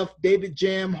Eddie F., David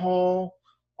Jam Hall,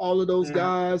 all of those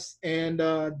guys. And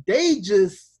their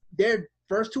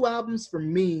first 2 albums for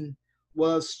me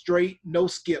was straight no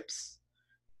skips.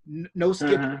 No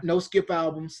skip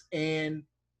albums. And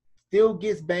still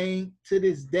gets banged to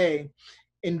this day.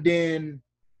 And then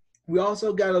we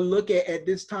also got to look at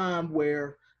this time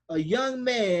where a young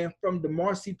man from the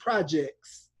Marcy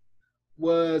Projects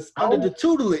was under the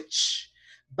tutelage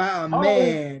by a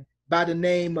man by the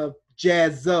name of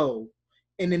Jaz-O,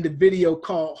 and in the video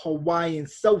called Hawaiian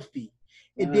Sophie.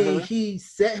 And then he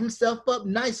set himself up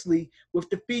nicely with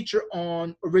the feature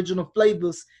on Original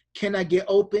Flavors, Can I Get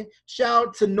Open? Shout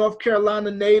out to North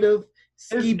Carolina native,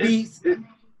 Ski Beats.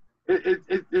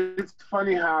 It's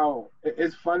funny how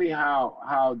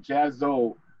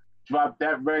Jaz-O dropped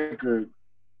that record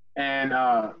and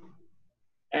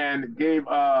gave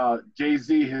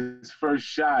Jay-Z his first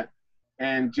shot,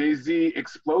 and Jay-Z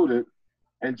exploded,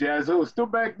 and Jaz-O is still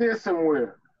back there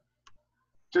somewhere.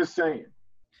 Just saying.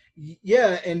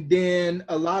 Yeah, and then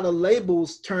a lot of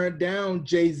labels turned down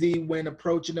Jay-Z when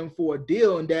approaching them for a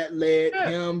deal, and that led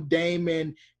him, Dame,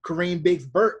 and Kareem Biggs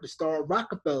Burt to start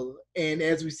Rockefeller. And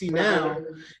as we see now,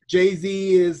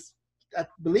 Jay-Z is, I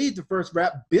believe, the first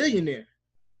rap billionaire.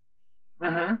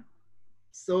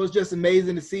 So it's just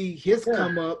amazing to see his Yeah.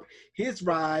 come up, his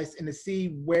rise, and to see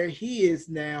where he is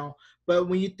now. But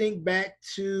when you think back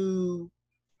to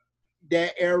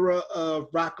that era of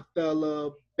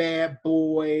Rockefeller, Bad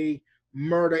Boy,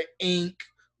 Murder Inc.,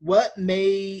 what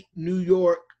made New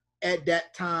York at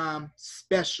that time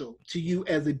special to you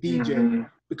as a DJ? Mm-hmm.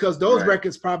 Because those Right.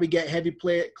 records probably get heavy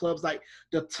play at clubs like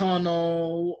the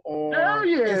Tunnel Hell or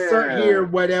yeah. Insert Here,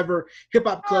 whatever hip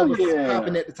hop club was yeah.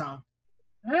 popping at the time.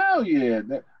 Hell yeah!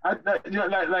 You know,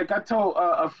 like I told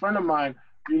a friend of mine,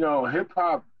 you know, hip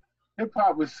hop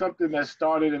was something that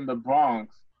started in the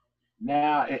Bronx.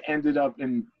 Now it ended up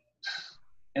in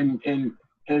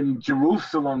in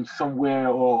Jerusalem somewhere,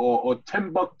 or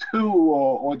Timbuktu,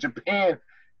 or Japan.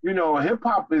 You know, hip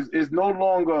hop is no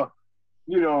longer,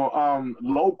 you know,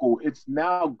 local. It's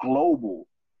now global,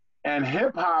 and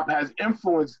hip hop has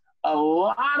influenced a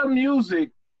lot of music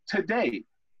today.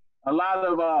 A lot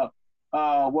of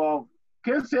well,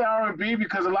 can't say R&B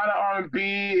because a lot of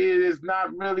R&B is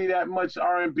not really that much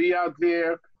R&B out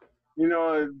there. You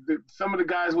know, some of the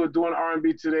guys who are doing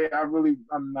R&B today, I'm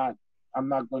not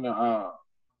gonna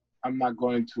I'm not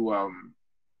going to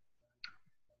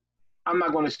I'm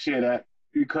not going to share that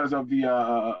because of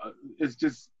the it's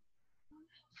just,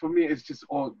 for me it's just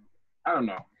all, I don't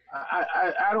know.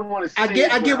 I don't want to say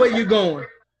I get where you're going.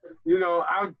 You know,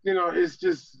 it's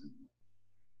just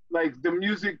like the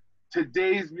music,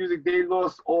 today's music, they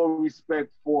lost all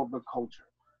respect for the culture.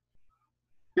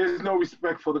 There's no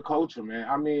respect for the culture, man.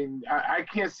 I mean, I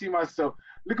can't see myself.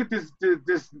 Look at this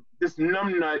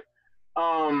numbnut,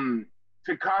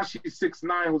 Tekashi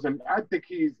 6ix9ine, I think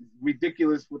he's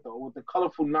ridiculous with the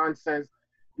colorful nonsense,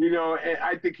 you know. And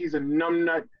I think he's a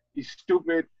numbnut. He's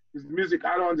stupid. His music,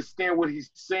 I don't understand what he's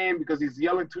saying because he's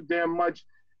yelling too damn much.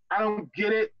 I don't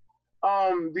get it.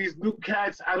 These new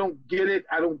cats, I don't get it.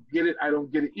 I don't get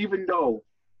it. Even though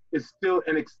it's still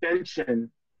an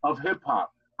extension of hip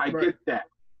hop, I get that.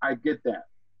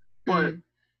 But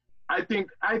I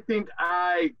think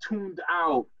I tuned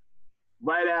out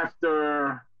right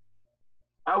after.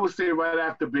 I would say right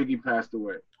after Biggie passed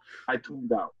away. I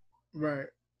tuned out. Right.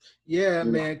 Yeah,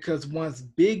 man. Because once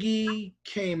Biggie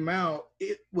came out,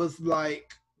 it was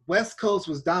like West Coast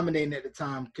was dominating at the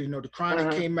time. Because, you know, The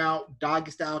Chronic came out, Doggy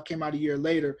Style came out a year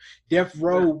later. Death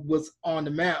Row was on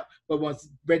the map. But once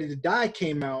Ready to Die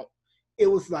came out, it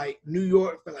was like New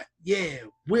York felt like, yeah,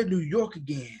 we're New York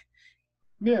again.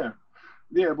 Yeah.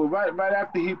 Yeah, but right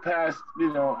after he passed,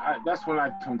 you know, that's when I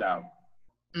tuned out.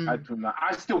 I tuned out.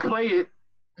 I still play it.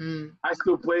 I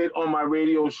still play it on my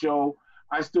radio show.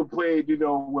 I still play it, you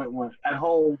know, when at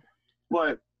home.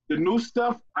 But the new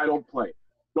stuff, I don't play.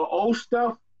 The old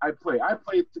stuff, I play. I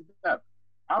play it to death.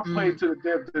 I'll play it to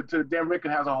the damn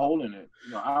record has a hole in it.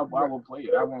 You know, I will play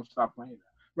it. I won't stop playing it.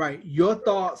 Right. Your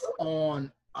thoughts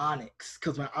on Onyx?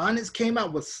 Because when Onyx came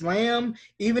out with Slam,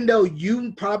 even though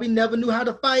you probably never knew how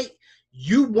to fight,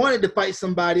 you wanted to fight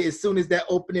somebody as soon as that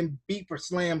opening beat for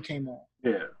Slam came on.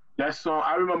 Yeah. That song,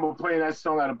 I remember playing that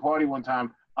song at a party one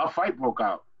time. A fight broke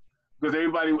out because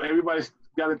everybody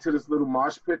got into this little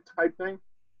mosh pit type thing.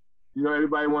 You know,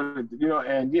 everybody wanted, you know,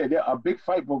 and a big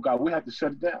fight broke out. We had to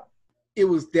shut it down. It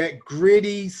was that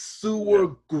gritty,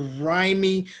 sewer,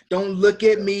 grimy. Don't look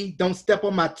at me. Don't step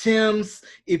on my Timbs.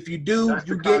 If you do,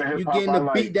 you getting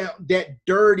the beat down. That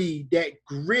dirty, that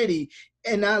gritty.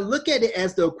 And I look at it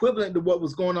as the equivalent to what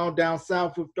was going on down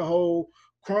south with the whole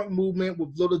crunk movement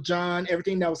with Little John,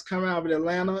 everything that was coming out of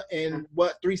Atlanta, and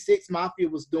what 3 6 Mafia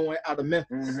was doing out of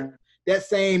Memphis. That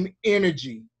same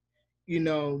energy, you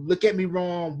know, look at me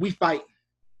wrong, we fight.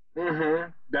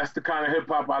 That's the kind of hip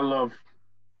hop I love.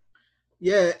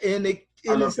 Yeah, and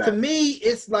it's, to me,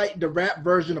 it's like the rap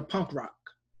version of punk rock.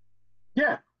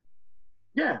 Yeah.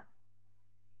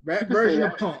 Rap version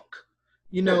of punk.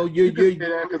 You know,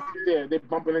 they're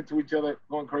bumping into each other,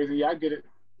 going crazy. Yeah, I get it.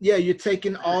 Yeah, you're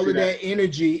taking all of that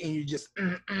energy and you just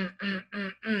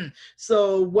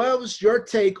So what was your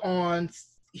take on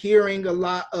hearing a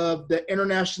lot of the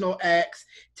international acts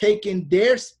taking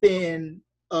their spin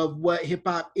of what hip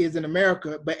hop is in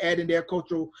America, but adding their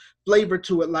cultural flavor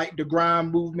to it, like the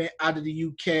grime movement out of the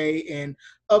UK and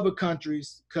other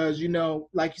countries? Because, you know,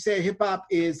 like you said, hip hop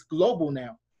is global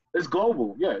now. It's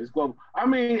global. Yeah, it's global. I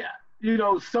mean, you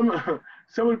know, some of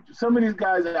these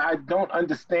guys, I don't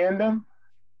understand them,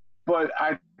 but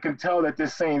I can tell that they're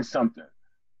saying something.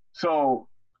 So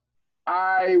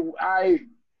I'm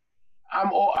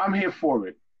here for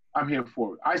it.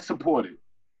 I support it.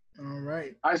 All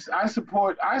right. I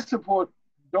support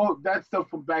that stuff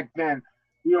from back then.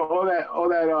 You know, all that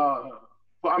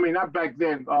I mean, not back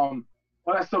then, all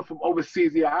that stuff from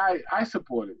overseas. Yeah, I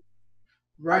support it.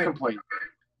 Right. I can play it.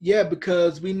 Yeah,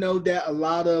 because we know that a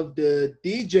lot of the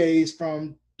DJs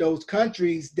from those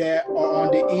countries that are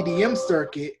on the EDM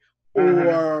circuit Mm-hmm.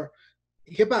 or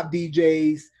hip hop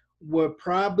DJs were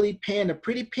probably paying a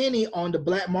pretty penny on the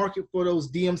black market for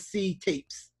those DMC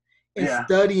tapes and Yeah,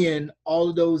 studying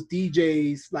all of those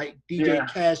DJs like DJ yeah,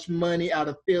 Cash Money out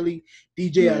of Philly,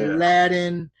 DJ yeah,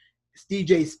 Aladdin,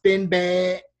 DJ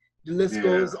Spinbad. The list yeah,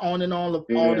 goes on and on of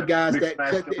all the yeah. guys that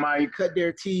Mixmaster Mike, cut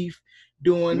their teeth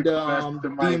doing the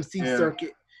Mixmaster Mike, DMC yeah.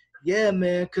 circuit. Yeah,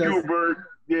 man. Cause Gilbert,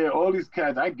 yeah, all these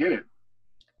cats, I get it.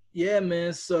 yeah,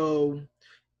 man. So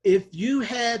if you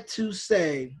had to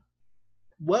say,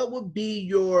 what would be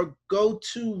your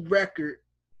go-to record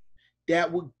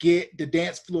that would get the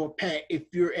dance floor packed if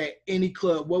you're at any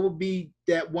club? What would be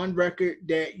that one record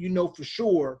that you know for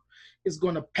sure is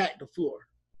going to pack the floor?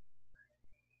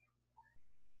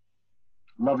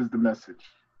 Love is the message.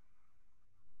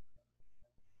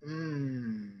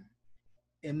 You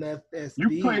play,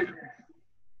 MFSB.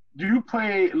 do you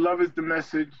play Love is the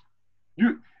Message?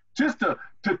 You just the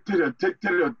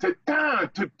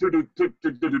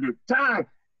time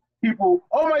people,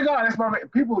 oh my God, that's my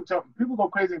people jump, people go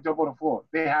crazy and jump on the floor.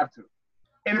 They have to.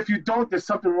 And if you don't, there's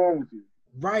something wrong with you.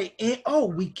 Right.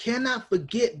 And we cannot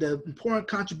forget the important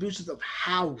contributions of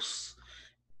house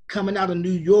coming out of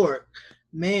New York.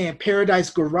 Man, Paradise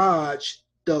Garage,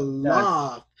 The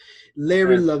Loft,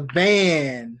 Larry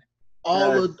Levan,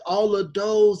 all of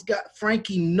those got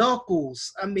Frankie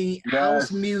Knuckles. I mean,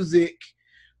 house music.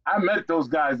 I met those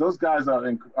guys. Those guys are,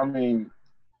 I mean,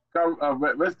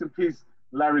 rest in peace,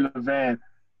 Larry Levan.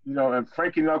 You know, and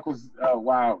Frankie Knuckles.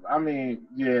 Wow. I mean,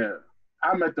 yeah,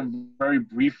 I met them very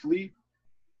briefly,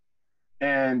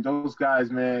 and those guys,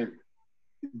 man,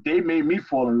 they made me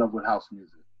fall in love with house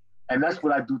music, and that's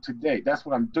what I do today. That's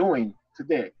what I'm doing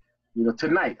today. You know,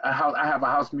 tonight I have a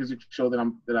house music show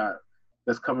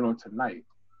that's coming on tonight.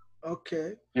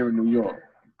 Okay. Here in New York.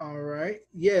 All right.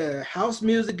 Yeah, house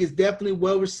music is definitely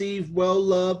well received, well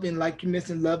loved, and like you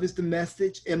mentioned, Love is the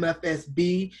Message.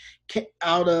 MFSB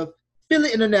out of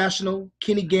Philly International,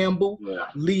 Kenny Gamble,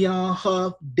 Leon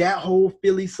Huff, that whole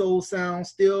Philly soul sound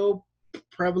still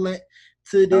prevalent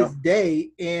to this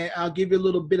day. And I'll give you a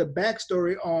little bit of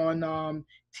backstory on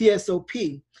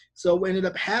TSOP. So what ended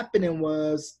up happening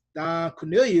was Don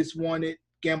Cornelius wanted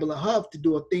Gamble and Huff to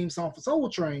do a theme song for Soul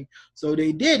Train. So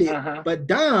they did it. But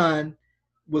Don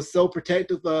was so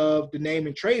protective of the name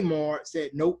and trademark,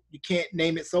 said, nope, you can't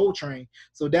name it Soul Train.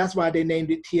 So that's why they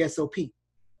named it TSOP.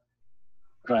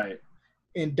 Right.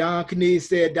 And Don Cornelius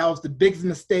said that was the biggest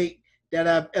mistake that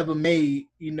I've ever made,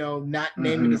 you know, not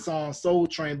naming the song Soul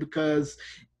Train, because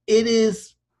it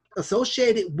is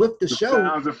associated with the show.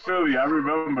 Sounds of Philly, I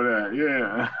remember that,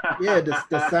 yeah. Yeah,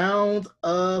 the sound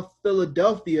of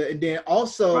Philadelphia. And then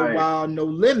also, while No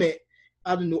Limit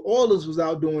out of New Orleans was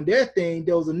out doing their thing,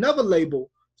 there was another label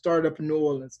started up in New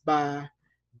Orleans by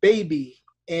Baby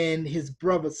and his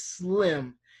brother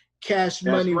Slim, Cash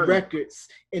Money Records.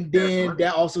 And then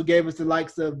that also gave us the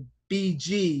likes of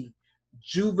BG,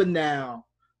 Juvenile,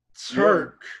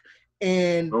 Turk,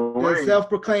 and the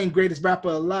self-proclaimed greatest rapper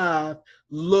alive,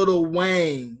 Lil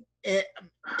Wayne. And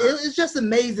it's just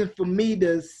amazing for me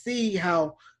to see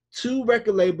how two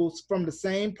record labels from the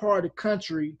same part of the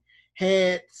country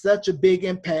had such a big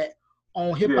impact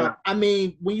on hip hop. Yeah. I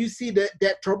mean, when you see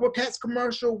that TurboTax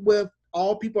commercial with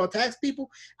all people are tax people,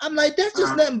 I'm like, that's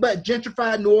just nothing but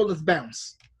gentrified New Orleans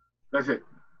bounce. That's it.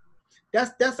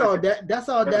 That's all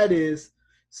that is.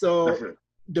 So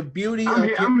the beauty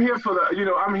I'm here for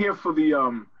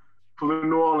the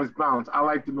New Orleans bounce. I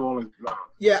like the New Orleans bounce.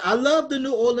 Yeah, I love the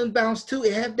New Orleans bounce too.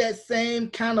 It had that same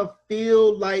kind of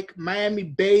feel like Miami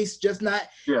bass, just not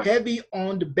heavy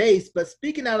on the bass. But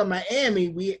speaking out of Miami,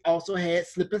 we also had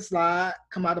Slip and Slide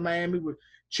come out of Miami with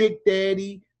Trick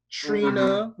Daddy,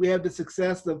 Trina. We have the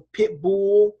success of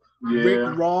Pitbull,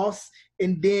 Rick Ross,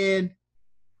 and then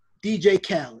DJ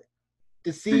Khaled.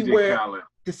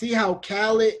 To see how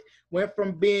Khaled went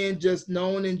from being just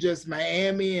known in just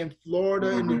Miami and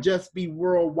Florida and to just be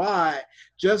worldwide,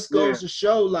 just goes to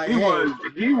show like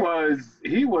he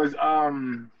was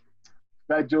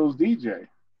Fat Joe's DJ.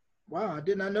 Wow, I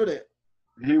did not know that.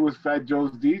 He was Fat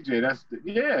Joe's DJ.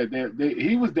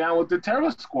 He was down with the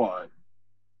Terror Squad.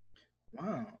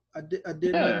 Wow, I did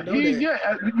not know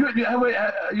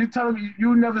that. You telling me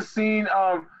you never seen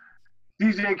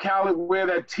DJ Khaled wear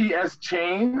that TS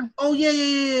chain? Oh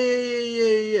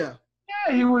yeah.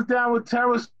 Yeah, he was down with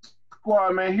Terror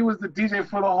Squad, man. He was the DJ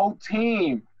for the whole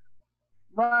team.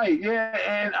 Right, yeah,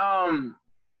 and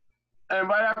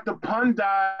right after Pun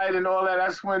died and all that,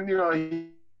 that's when,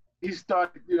 he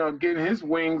started, getting his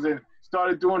wings and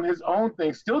started doing his own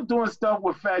thing, still doing stuff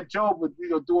with Fat Joe, but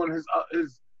doing his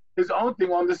own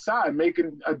thing on the side,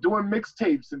 doing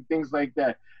mixtapes and things like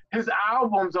that. His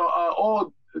albums are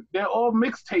all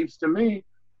mixtapes to me,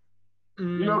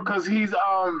 because he's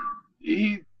I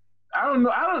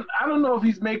don't know if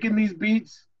he's making these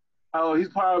beats. He's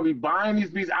probably buying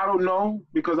these beats. I don't know,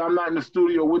 because I'm not in the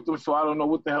studio with them, so I don't know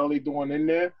what the hell they're doing in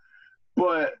there.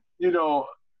 But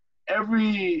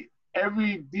every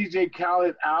DJ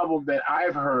Khaled album that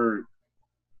I've heard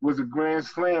was a grand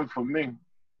slam for me.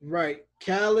 Right.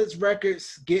 Khaled's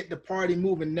records get the party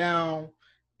moving now.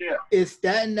 Yeah. Is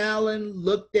Staten Island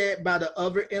looked at by the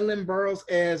other inland boroughs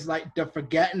as like the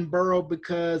forgotten borough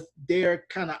because they're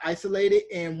kind of isolated?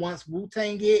 And once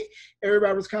Wu-Tang hit,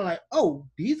 everybody was kind of like, oh,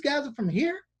 these guys are from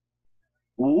here?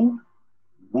 Wu,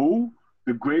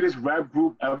 the greatest rap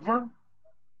group ever.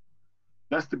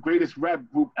 That's the greatest rap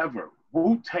group ever.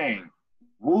 Wu-Tang,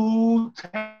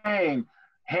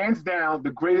 hands down, the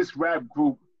greatest rap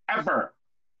group ever.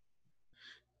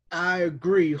 I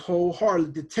agree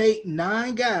wholeheartedly. To take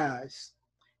 9 guys,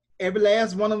 every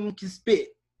last one of them can spit,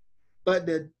 but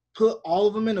to put all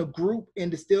of them in a group and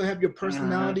to still have your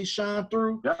personality shine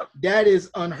through, that is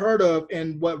unheard of.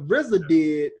 And what RZA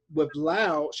did with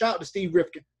Loud, shout out to Steve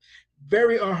Rifkin,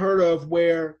 very unheard of,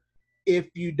 where if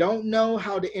you don't know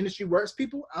how the industry works,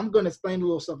 people, I'm going to explain a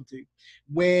little something to you.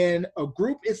 When a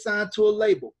group is signed to a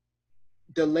label,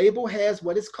 the label has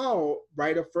what is called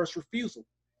right of first refusal.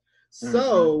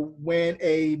 So when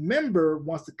a member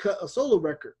wants to cut a solo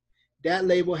record, that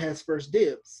label has first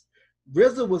dibs.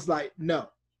 RZA was like, no,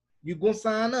 you're going to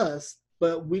sign us,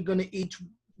 but we're going to each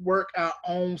work our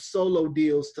own solo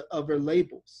deals to other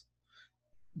labels.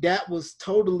 That was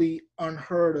totally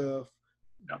unheard of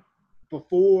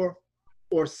before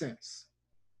or since.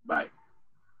 Right.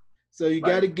 So you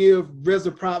got to give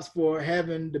RZA props for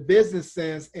having the business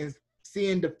sense and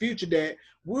seeing the future that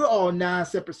we're all 9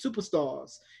 separate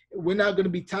superstars. We're not going to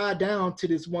be tied down to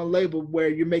this one label where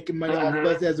you're making money off of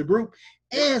us as a group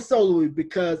and solo,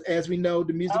 because as we know,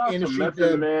 the music industry,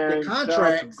 the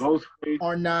contracts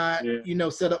are not,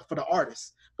 set up for the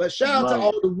artists. But shout out to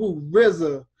all the Wu,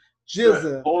 RZA,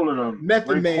 GZA, all of them,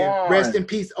 Method Man, rest in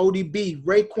peace, ODB,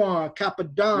 Raekwon,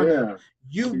 Capadonna,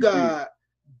 You Got,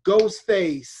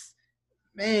 Ghostface,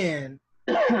 man,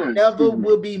 never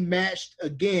will be matched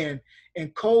again.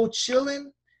 And Cold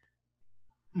Chillin',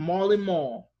 Marley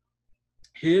Marl,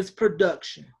 his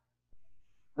production,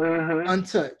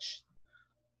 untouched,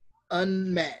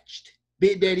 unmatched.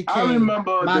 Big Daddy Kane, I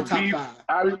remember my the top beef. 5.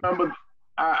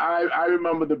 I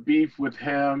remember the beef with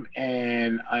him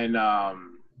and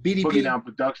BDP. Boogie Down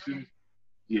Productions.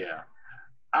 Yeah,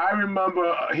 I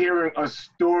remember hearing a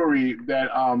story that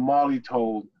Marley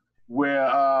told where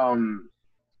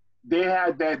they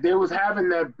was having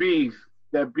that beef,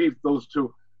 those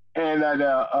two. And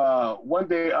one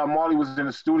day Marley was in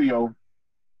the studio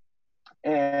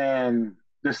and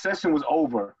the session was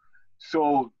over.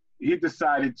 So he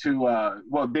decided to,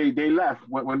 they left.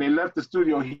 When they left the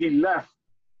studio, he left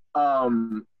a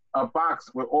box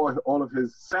with all of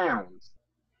his sounds,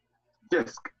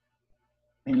 disc.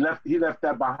 He left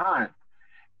that behind.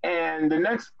 And the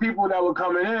next people that were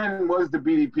coming in was the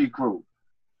BDP crew.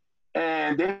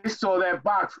 And they saw that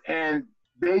box and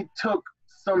they took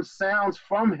some sounds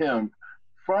from him,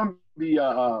 from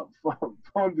the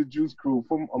Juice Crew,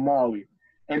 from Marley,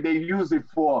 and they used it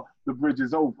for The Bridge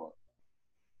Is Over.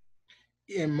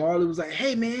 And Marley was like,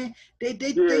 "Hey man, they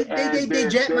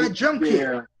jacked my drum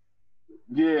kit."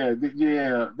 Yeah,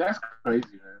 that's crazy,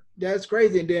 man. That's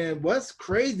crazy. And then what's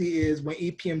crazy is when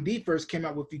EPMD first came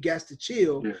out with You Got to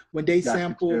Chill, when they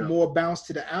sampled More Bounce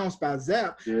to the Ounce by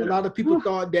Zapp, a lot of people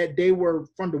thought that they were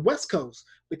from the West Coast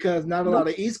because not a lot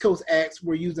of East Coast acts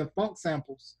were using funk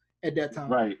samples at that time.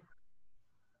 Right.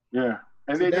 Yeah.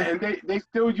 And so they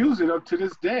still use it up to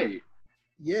this day.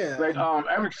 Yeah. Like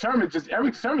Eric Sermon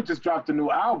just dropped a new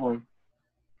album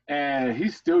and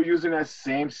he's still using that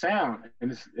same sound,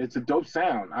 and it's a dope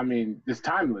sound. I mean, it's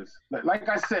timeless. Like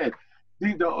I said,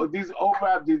 these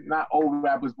not old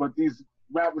rappers, but these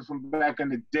rappers from back in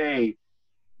the day,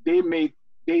 they made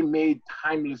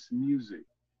timeless music.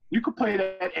 You could play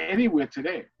that anywhere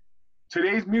today.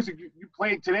 Today's music, you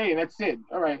play it today, and that's it.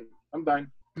 All right, I'm done.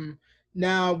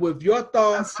 Now, with your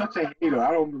thoughts, I'm such a hater.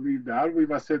 I don't believe that. I don't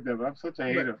believe I said that, but I'm such a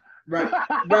hater. Right.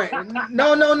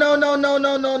 No.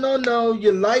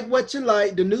 You like what you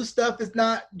like. The new stuff is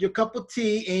not your cup of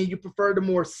tea, and you prefer the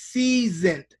more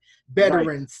seasoned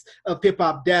veterans of hip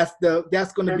hop. That's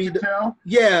going to be the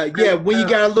When you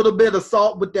got a little bit of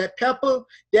salt with that pepper,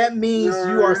 that means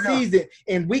you are seasoned.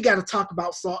 And we got to talk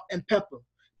about salt and pepper.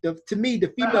 To me, the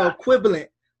female equivalent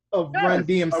of Run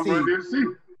DMC. Of Run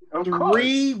DMC. Of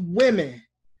Three women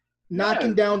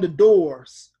knocking down the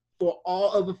doors for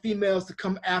all other females to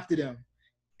come after them.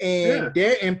 And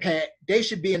their impact, they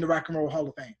should be in the Rock and Roll Hall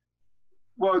of Fame.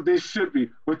 Well, they should be.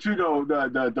 But you know,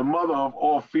 the mother of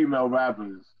all female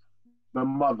rappers, the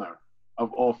mother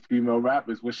of all female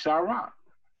rappers was Sha-Ra.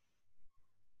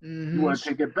 Mm-hmm. You want to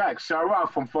take it back. Sha-Ra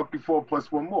from Funky 4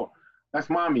 plus one more. That's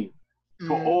mommy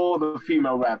for all the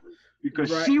female rappers.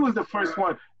 Because she was the first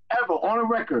one ever on a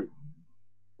record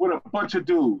with a bunch of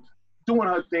dudes doing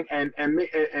her thing.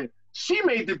 And she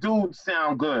made the dudes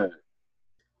sound good.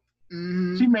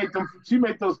 Mm-hmm. She made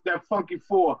that Funky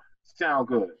 4 sound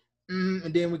good. Mm-hmm.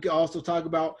 And then we could also talk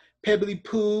about Pebbly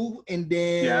Pooh. And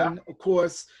then, of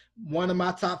course, one of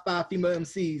my top 5 female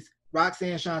MCs,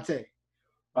 Roxanne Shante.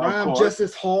 Rhyme just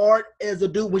as hard as a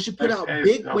dude. When she put out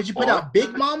Big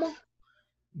Mama,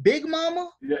 like man.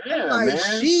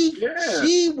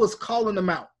 She was calling them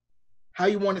out. How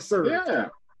you want it served? Yeah,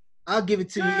 I'll give it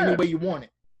to you any way you want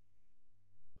it.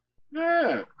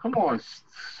 Yeah, come on,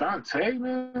 Shante,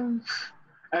 man.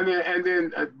 And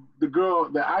then the girl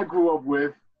that I grew up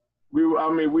with, we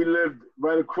lived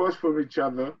right across from each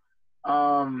other.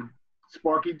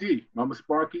 Sparky D. Remember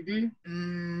Sparky D?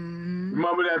 Mm.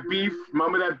 Remember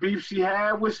that beef she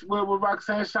had with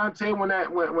Roxanne Shante when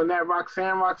that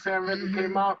Roxanne record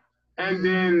came out? And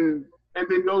then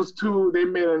those two, they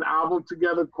made an album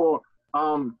together called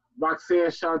Roxanne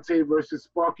Shante versus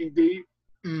Sparky D.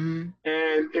 Mm-hmm.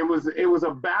 And it was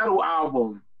a battle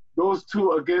album. Those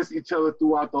two against each other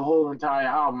throughout the whole entire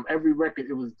album. Every record,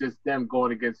 it was just them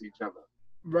going against each other.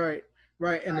 Right.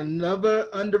 Right, and another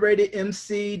underrated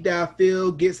MC that I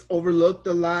feel gets overlooked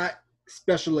a lot,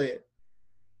 Special Ed.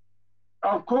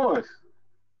 Of course.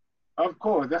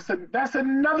 That's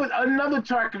another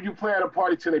track if you play at a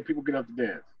party today, people get up to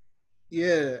dance.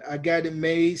 Yeah, I Got It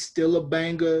Made, still a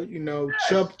banger. You know,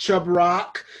 yes. Chub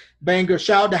Rock, banger.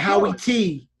 Shout out to Howie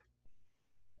T.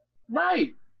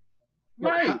 Right.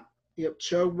 Yep,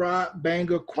 Chub Rock,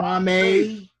 banger.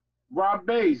 Kwame. Rob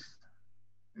Bass.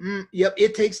 Yep,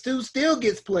 It Takes Two still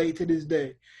gets played to this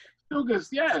day. Still gets,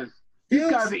 yes.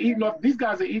 These guys are eating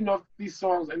off these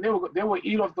songs, and they will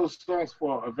eat off those songs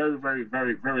for a very, very,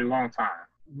 very, very long time.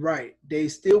 Right. They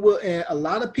still will, and a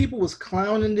lot of people was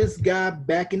clowning this guy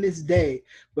back in this day.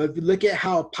 But if you look at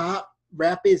how pop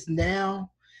rap is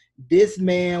now, this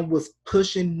man was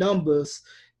pushing numbers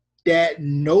that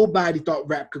nobody thought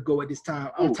rap could go at this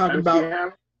time. I'm talking about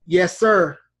Hammer? Yes,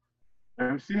 sir.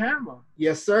 MC Hammer.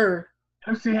 Yes, sir.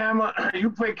 MC Hammer,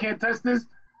 you play Can't Test This.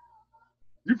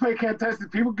 You play Can't Test This.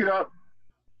 People get up.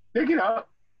 They get up.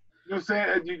 You know what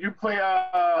I'm saying? You play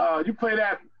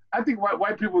that. I think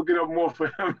white people get up more for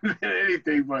him than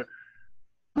anything. But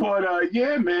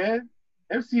yeah, man.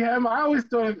 MC Hammer. I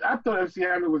thought MC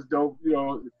Hammer was dope.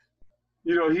 You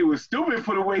know, he was stupid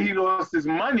for the way he lost his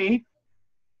money.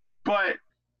 But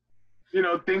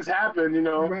things happen.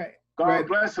 Right. God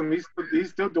bless him. He's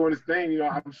still doing his thing.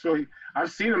 I'm sure I've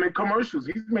seen him in commercials.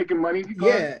 He's making money.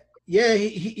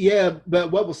 Yeah. But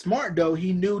what was smart though,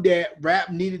 he knew that rap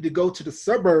needed to go to the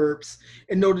suburbs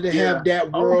in order to have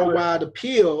that worldwide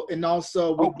appeal. And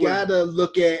also we gotta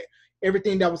look at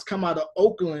everything that was coming out of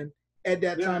Oakland at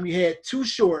that time. You had Too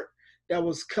Short that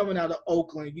was coming out of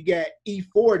Oakland. You got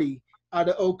E40 out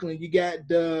of Oakland. You got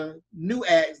the new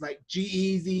acts like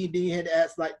G-Eazy. Then you had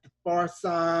acts like The Far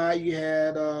Side. You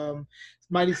had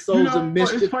Mighty Souls and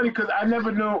Mischief. It's funny because I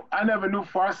never knew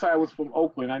Far Side was from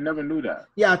Oakland. I never knew that.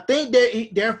 Yeah, I think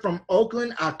they're from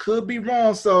Oakland. I could be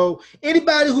wrong. So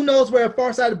anybody who knows where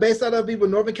Far Side is based out of, either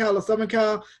Northern Cal or Southern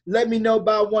Cal, let me know.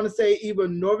 But I want to say either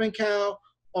Northern Cal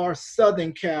or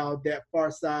Southern Cal that Far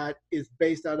Side is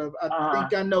based out of. I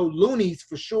think I know Looney's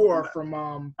for sure from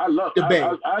the Bay.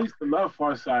 I used to love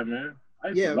Far Side, man.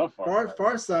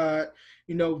 Far Side,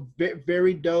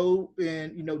 very dope,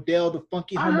 and Dale the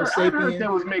Funky Homo Sapien. I heard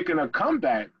that was making a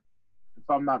comeback, if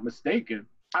I'm not mistaken.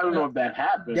 I don't know if that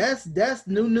happened. That's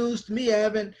new news to me. I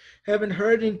haven't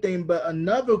heard anything, but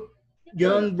another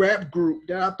young rap group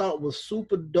that I thought was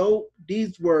super dope.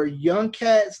 These were young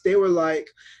cats. They were like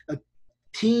a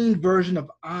teen version of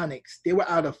Onyx. They were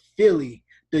out of Philly,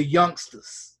 the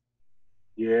Youngsters.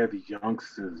 Yeah, the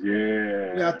Youngsters,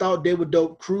 yeah. I thought they were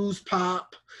dope. Cruise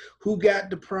Pop, Who Got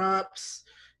the Props,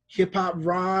 Hip Hop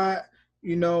Rod,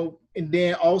 and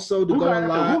then also the Going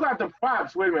Live. Who Got the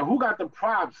Props? Wait a minute, Who Got the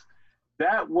Props?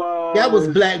 That was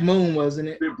Black Moon, wasn't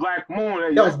it? The Black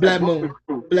Moon. That was Black Moon.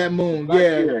 Black Moon,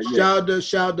 yeah. Shout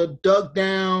out to Duck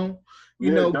Down.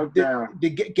 They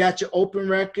got your open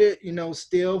record,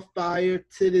 still fire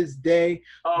to this day.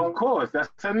 Of course, that's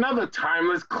another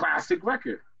timeless classic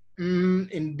record.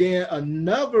 And then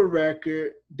another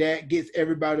record that gets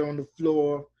everybody on the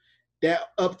floor, that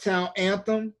Uptown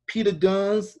Anthem, Peter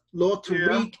Guns, Lord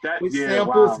Tariq, which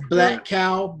samples wow, Black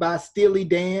Cow by Steely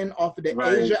Dan off of the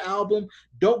Asia album.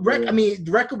 Dope record. I mean,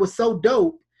 the record was so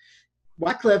dope.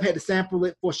 Wyclef had to sample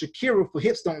it for Shakira for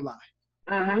Hips Don't Lie.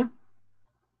 Mm-hmm.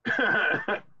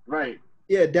 Right.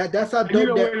 Yeah, that's how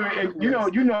dope that.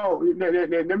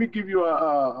 Let me give you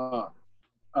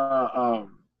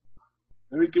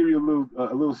let me give you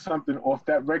a little something off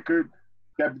that record.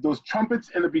 That those trumpets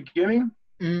in the beginning,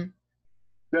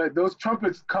 those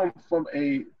trumpets come from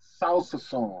a salsa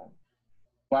song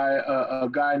by a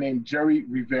guy named Jerry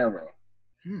Rivera.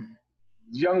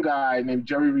 Young guy named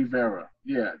Jerry Rivera.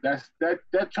 Yeah,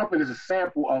 that trumpet is a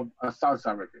sample of a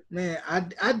salsa record. Man, I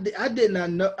did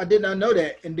not know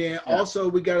that. And then also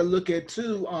we got to look at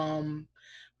too.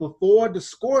 Before the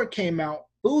score came out,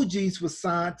 Fugees was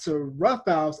signed to Rough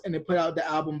House and they put out the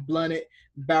album Blunted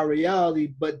by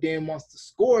Reality. But then once the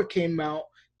score came out,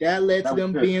 that led to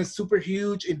them being super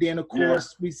huge. And then of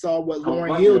course we saw what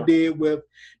Lauryn Hill did with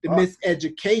the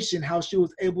Miseducation, how she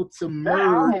was able to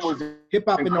merge hip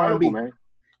hop and R&B. Man.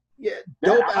 Yeah,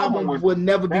 dope album will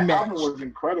never be matched. That album was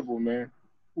incredible, man.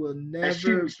 Will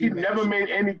never. She never made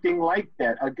anything like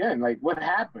that again. Like, what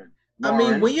happened? Lauren?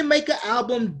 I mean, when you make an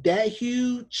album that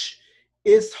huge,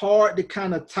 it's hard to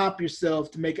kind of top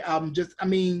yourself to make an album.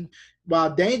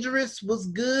 While Dangerous was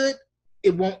good,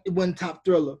 it wouldn't top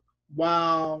Thriller.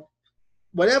 While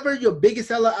whatever your biggest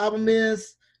seller album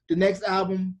is, the next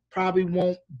album probably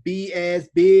won't be as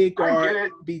big or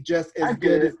be just as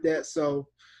good as that. So.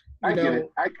 I get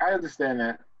it. I understand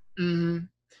that. Mm-hmm.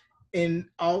 And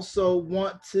also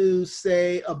want to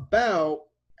say about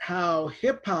how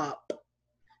hip hop,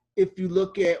 if you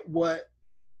look at what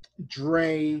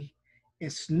Dre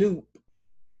and Snoop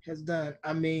has done,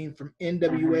 I mean, from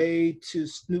NWA to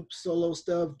Snoop solo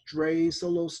stuff, Dre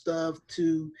solo stuff,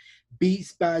 to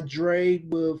Beats by Dre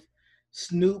with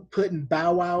Snoop putting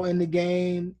Bow Wow in the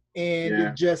game, and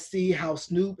to just see how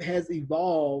Snoop has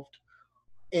evolved.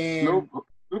 And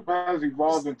Snoop has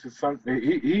evolved into something.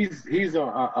 He's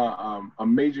a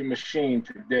major machine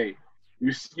today.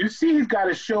 You see, he's got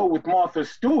a show with Martha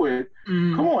Stewart.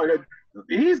 Come on,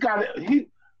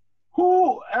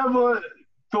 whoever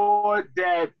thought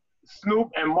that Snoop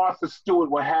and Martha Stewart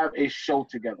would have a show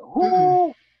together?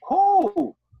 Who?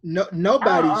 No,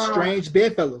 nobody. Strange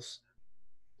Bedfellows.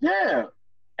 Yeah,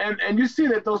 and you see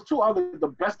that those two are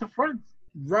the best of friends.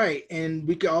 Right, and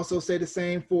we could also say the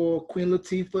same for Queen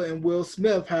Latifah and Will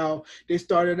Smith, how they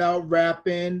started out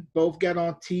rapping, both got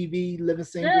on TV, Living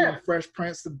Single and Fresh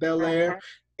Prince of Bel-Air,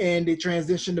 and they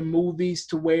transitioned to movies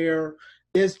to where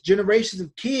there's generations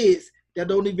of kids that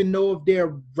don't even know of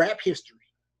their rap history.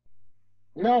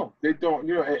 No, they don't.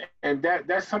 And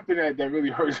that's something that really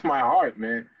hurts my heart,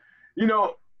 man.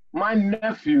 My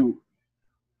nephew,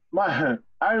 I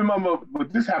remember,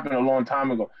 but this happened a long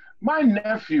time ago. My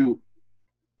nephew,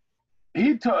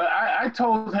 I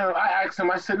told him, I asked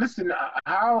him, I said, listen,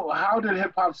 how did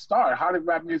hip hop start? How did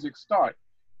rap music start?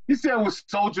 He said it was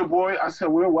Soulja Boy. I said,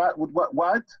 well,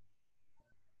 what?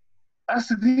 I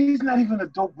said, he's not even a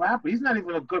dope rapper. He's not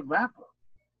even a good rapper.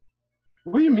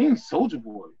 What do you mean Soulja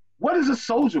Boy? What is a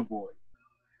Soulja Boy?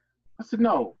 I said,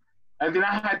 no. And then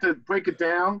I had to break it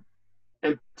down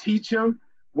and teach him.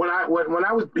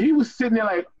 He was sitting there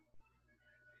like,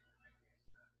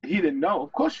 he didn't know.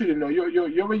 Of course you didn't know. You're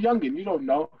a youngin'. You don't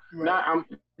know. Right. Now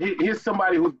here's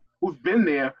somebody who's been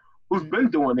there, who's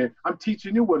been doing it. I'm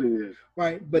teaching you what it is.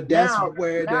 Right, but that's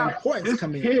where the importance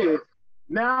comes in.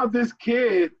 Now this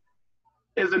kid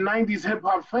is a 90s hip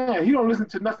hop fan. He don't listen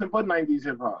to nothing but 90s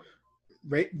hip hop.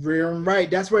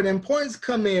 Right. That's where the importance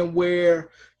come in,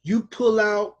 where you pull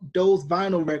out those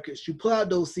vinyl records, you pull out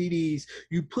those CDs,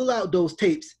 you pull out those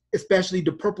tapes, especially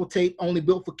the purple tape only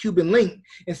built for Cuban Link,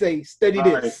 and say, study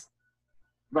this.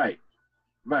 Right.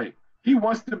 He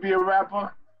wants to be a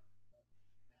rapper.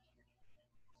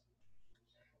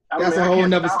 That's a whole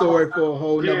nother story for a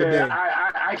whole nother day.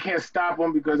 I can't stop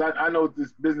him because I know what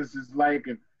this business is like,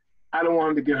 and I don't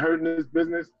want him to get hurt in this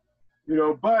business,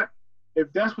 but if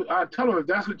that's what I tell him, if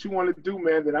that's what you want to do,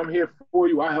 man, then I'm here for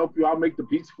you. I'll help you. I'll make the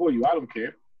beats for you. I don't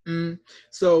care.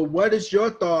 So what is your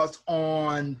thoughts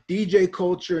on DJ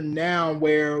culture now,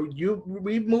 where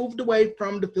we've moved away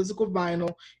from the physical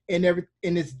vinyl and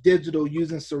it's digital,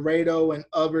 using Serato and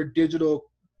other digital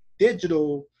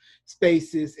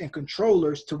spaces and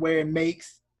controllers, to where it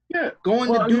makes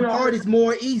going to do parties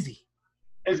more easy?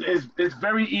 It's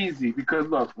very easy because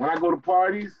look, when I go to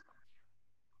parties,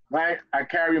 right, I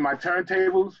carry my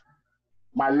turntables,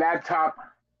 my laptop,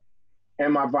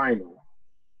 and my vinyl.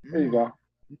 There you go.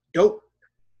 Dope.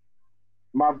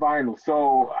 my vinyl.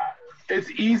 So it's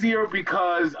easier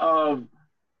because of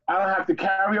I don't have to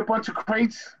carry a bunch of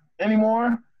crates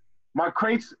anymore. My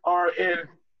crates are in.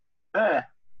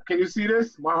 Can you see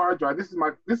this? My hard drive. This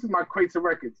is my crates of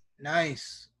records.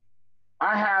 Nice.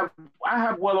 I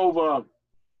have well over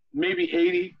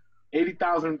maybe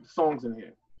 80,000 songs in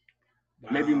here. Wow.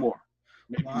 Maybe more.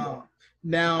 Maybe more.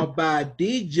 Now, by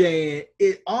DJing,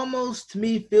 it almost to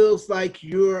me feels like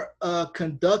you're a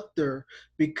conductor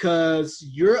because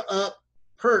you're up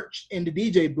perched in the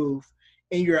DJ booth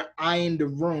and you're eyeing the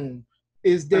room.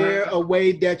 Is there a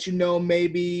way that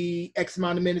maybe X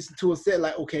amount of minutes into a set,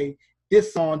 like, okay,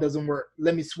 this song doesn't work,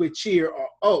 let me switch here, or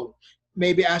oh,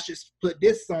 maybe I should put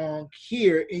this song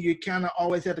here, and you kind of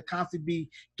always have to constantly be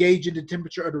gauging the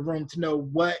temperature of the room to know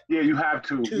what you have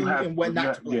to and what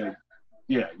not to play.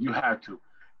 Yeah, you have to.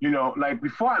 Like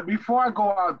before I go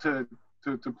out to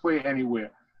play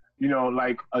anywhere,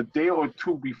 like a day or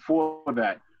two before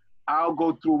that, I'll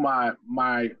go through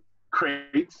my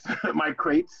crates, my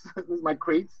crates.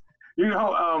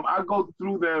 I'll go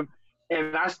through them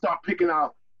and I start picking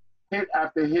out hit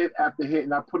after hit after hit,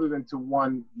 and I put it into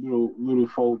one little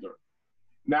folder.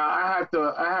 Now I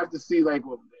have to see like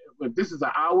if this is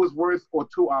an hour's worth or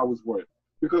 2 hours worth,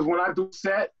 because when I do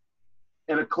set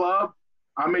in a club,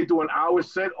 I may do an hour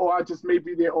set, or I just may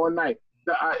be there all night.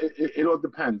 It all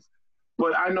depends.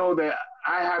 But I know that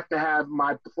I have to have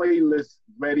my playlist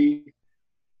ready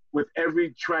with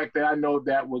every track that I know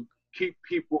that will keep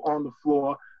people on the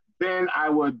floor. Then I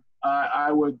would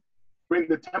bring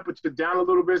the temperature down a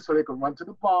little bit so they can run to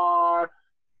the bar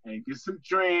and get some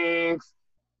drinks.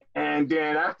 And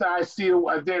then after I see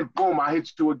it, then boom, I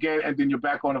hit you again, and then you're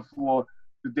back on the floor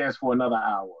to dance for another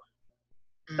hour.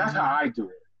 Mm-hmm. That's how I do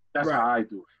it. That's right. How I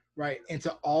do it. Right. And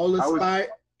to all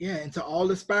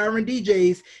aspiring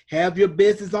DJs, have your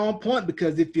business on point,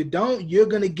 because if you don't, you're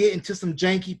gonna get into some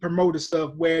janky promoter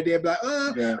stuff where they're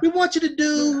like, we want you to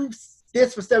do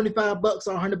this for $75 or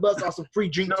 $100 or some free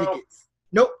drink tickets.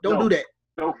 Nope, don't do that.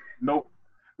 Nope.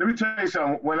 Let me tell you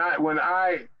something. When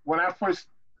I first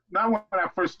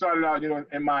started out,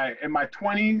 in my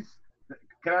 20s,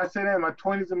 can I say that? In my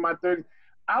 20s and my 30s,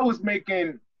 I was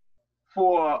making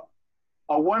for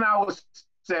a 1 hour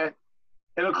set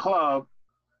in a club,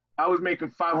 I was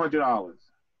making $500.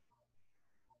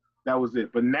 That was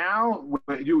it. But now,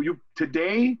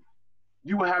 today,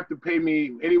 you would have to pay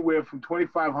me anywhere from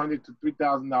 $2,500 to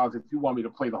 $3,000 if you want me to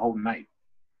play the whole night.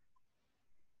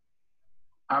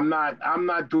 I'm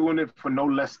not doing it for no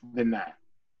less than that,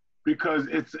 because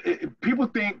people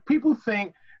think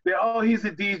that, oh, he's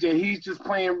a DJ, he's just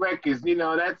playing records,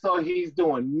 that's all he's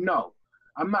doing. No,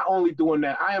 I'm not only doing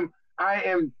that. I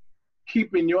am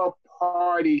keeping your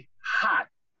party hot.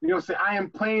 I am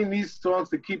playing these songs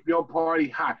to keep your party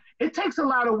hot. It takes a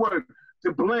lot of work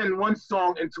to blend one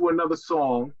song into another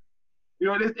song.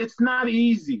 It's not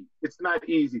easy. It's not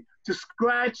easy to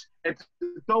scratch and to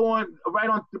throw on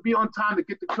to be on time to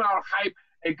get the crowd hype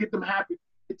and get them happy.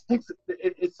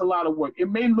 It's a lot of work. It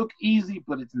may look easy,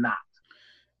 but it's not.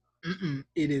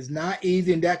 It is not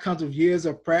easy, and that comes with years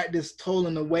of practice,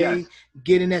 toiling away,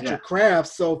 getting at your craft.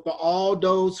 So for all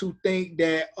those who think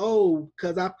that,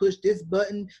 because I push this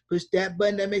button, push that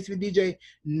button, that makes me DJ,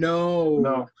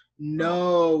 no.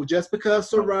 Just because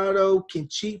Serato can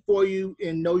cheat for you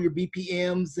and know your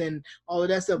BPMs and all of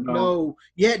that stuff, no.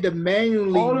 You had to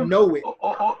manually know it.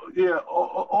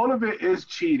 All of it is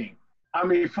cheating. I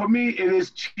mean, for me, it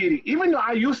is cheating. Even though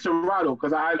I use Serato,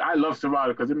 because I love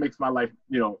Serato because it makes my life,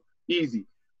 easy.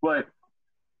 But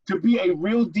to be a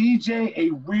real DJ,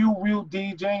 a real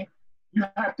DJ, you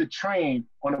have to train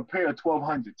on a pair of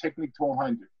 1200, Technics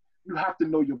 1200. You have to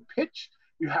know your pitch.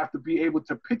 You have to be able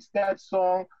to pitch that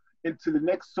song into the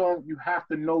next song. You have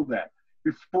to know that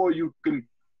before you can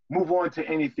move on to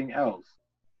anything else.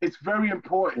 It's very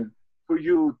important for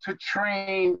you to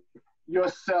train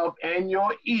yourself and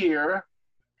your ear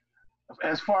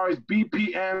as far as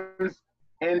BPMs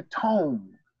and tone,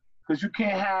 because you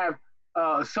can't have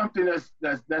something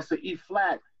that's an E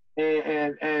flat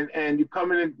and you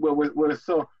coming in with a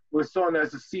song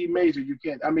that's a C major. You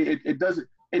can't. I mean, it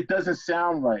doesn't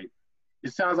sound right.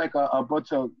 It sounds like a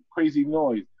bunch of crazy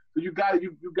noise. So you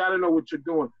gotta know what you're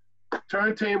doing.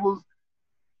 Turntables,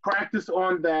 practice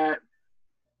on that,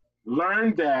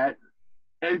 learn that,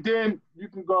 and then you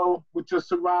can go with your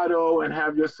Serato and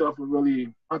have yourself a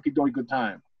really hunky-dory good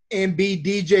time. And be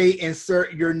DJ,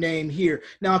 insert your name here.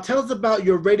 Now tell us about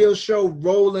your radio show,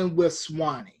 Rolling with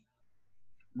Swanee.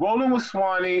 Rolling with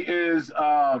Swanee is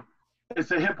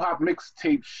it's a hip-hop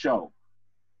mixtape show.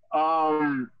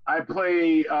 I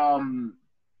play a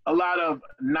lot of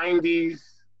 90s.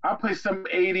 I play some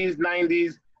 80s,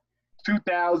 90s,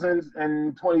 2000s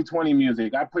and 2020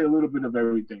 music. I play a little bit of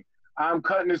everything. I'm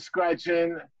cutting and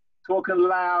scratching, talking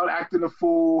loud, acting a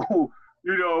fool,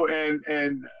 you know,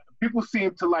 and people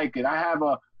seem to like it. I have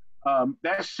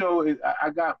that show is,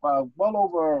 I got well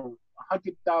over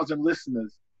 100,000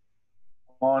 listeners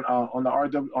on the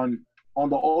RW on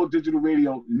the All Digital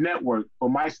Radio network. For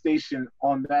my station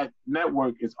on that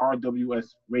network is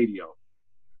RWS Radio.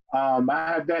 I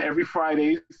have that every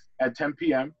Fridays at 10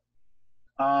 p.m.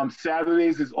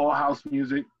 Saturdays is all house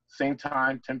music, same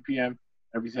time, 10 p.m.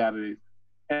 every Saturday.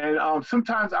 And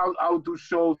sometimes I'll do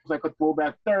shows like a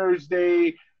Throwback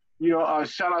Thursday. You know,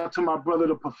 shout out to my brother,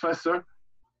 the Professor.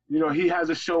 You know, he has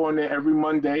a show on there every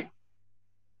Monday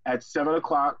at 7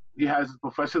 o'clock. He has the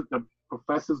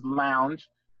Professor's Lounge.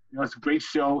 You know, it's a great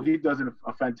show. He does a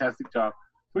fantastic job.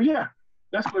 So yeah,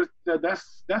 that's what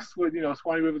you know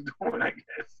Swanee River's doing, I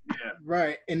guess. Yeah.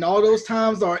 Right, and all those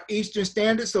times are Eastern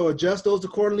Standard, so adjust those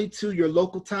accordingly to your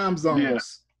local time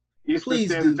zones. Yeah. Please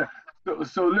do.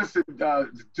 So listen,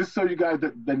 just so you guys,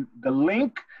 the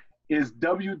link is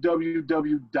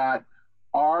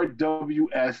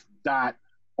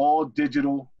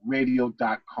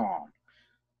www.rws.alldigitalradio.com.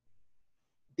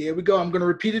 There we go. I'm going to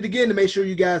repeat it again to make sure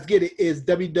you guys get it. It's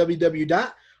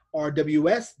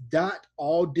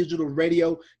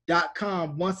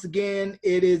www.rws.alldigitalradio.com. Once again,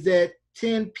 it is at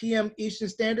 10 p.m. Eastern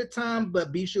Standard Time,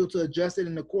 but be sure to adjust it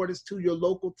in accordance to your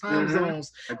local time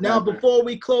zones. Exactly. Now, before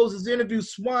we close this interview,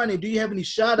 Swanee, do you have any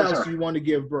shout-outs you want to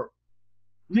give, bro?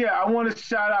 Yeah, I want to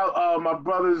shout out my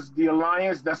brothers, The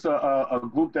Alliance. That's a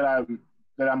group that I'm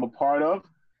a part of.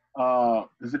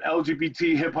 It's an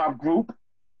LGBT hip-hop group.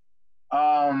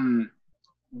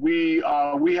 We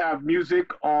have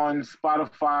music on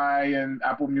Spotify and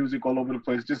Apple Music all over the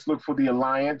place. Just look for The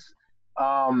Alliance.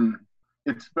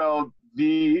 It's spelled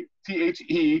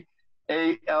TheAlliance.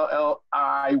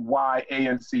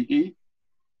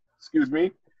 Excuse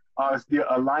me. It's The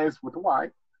Alliance with a Y.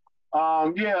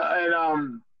 Shout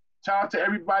out to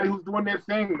everybody who's doing their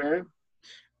thing, man.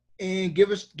 And give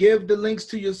the links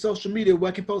to your social media.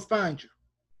 Where can folks find you?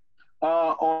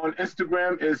 On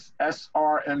Instagram is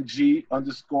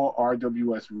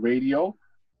SRMG_RWS Radio.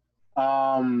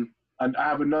 And I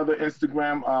have another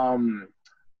Instagram.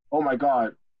 Oh my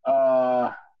God.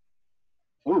 I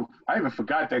even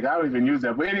forgot that. I don't even use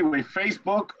that. But anyway,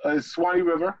 Facebook is Swanee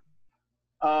River.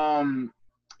 Not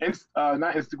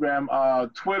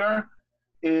Instagram. Twitter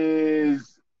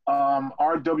is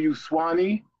RW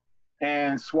Swanee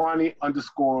and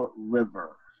Swanee_River.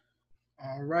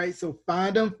 All right, so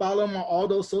find him, follow him on all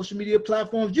those social media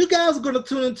platforms. You guys are going to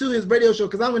tune into his radio show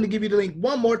because I'm going to give you the link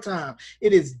one more time.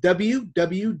 It is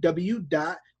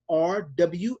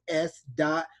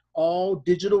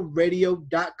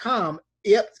www.rws.alldigitalradio.com.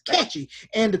 Yep, catchy.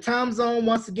 And the time zone,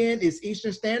 once again, is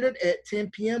Eastern Standard at 10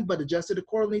 p.m., but adjusted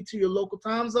accordingly to your local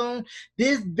time zone.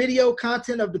 This video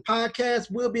content of the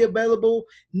podcast will be available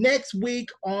next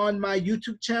week on my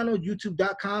YouTube channel,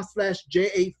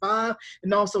 youtube.com/J85.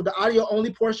 And also the audio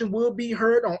only portion will be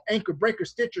heard on Anchor, Breaker,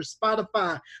 Stitcher,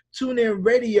 Spotify, TuneIn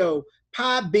Radio,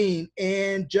 Podbean,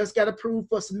 and just got approved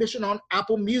for submission on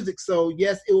Apple Music. So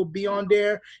yes, it will be on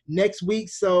there next week.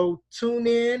 So tune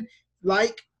in,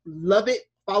 love it.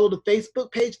 Follow the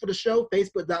Facebook page for the show,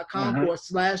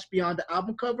 facebook.com/Beyond the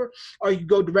Album Cover, or you can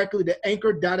go directly to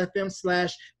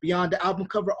anchor.fm/Beyond the Album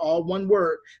Cover, all one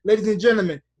word. Ladies and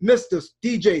gentlemen, Mr.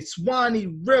 DJ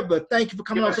Swanee River, thank you for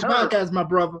coming on the podcast, my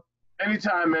brother.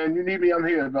 Anytime, man. You need me, I'm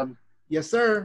here, brother. Yes, sir.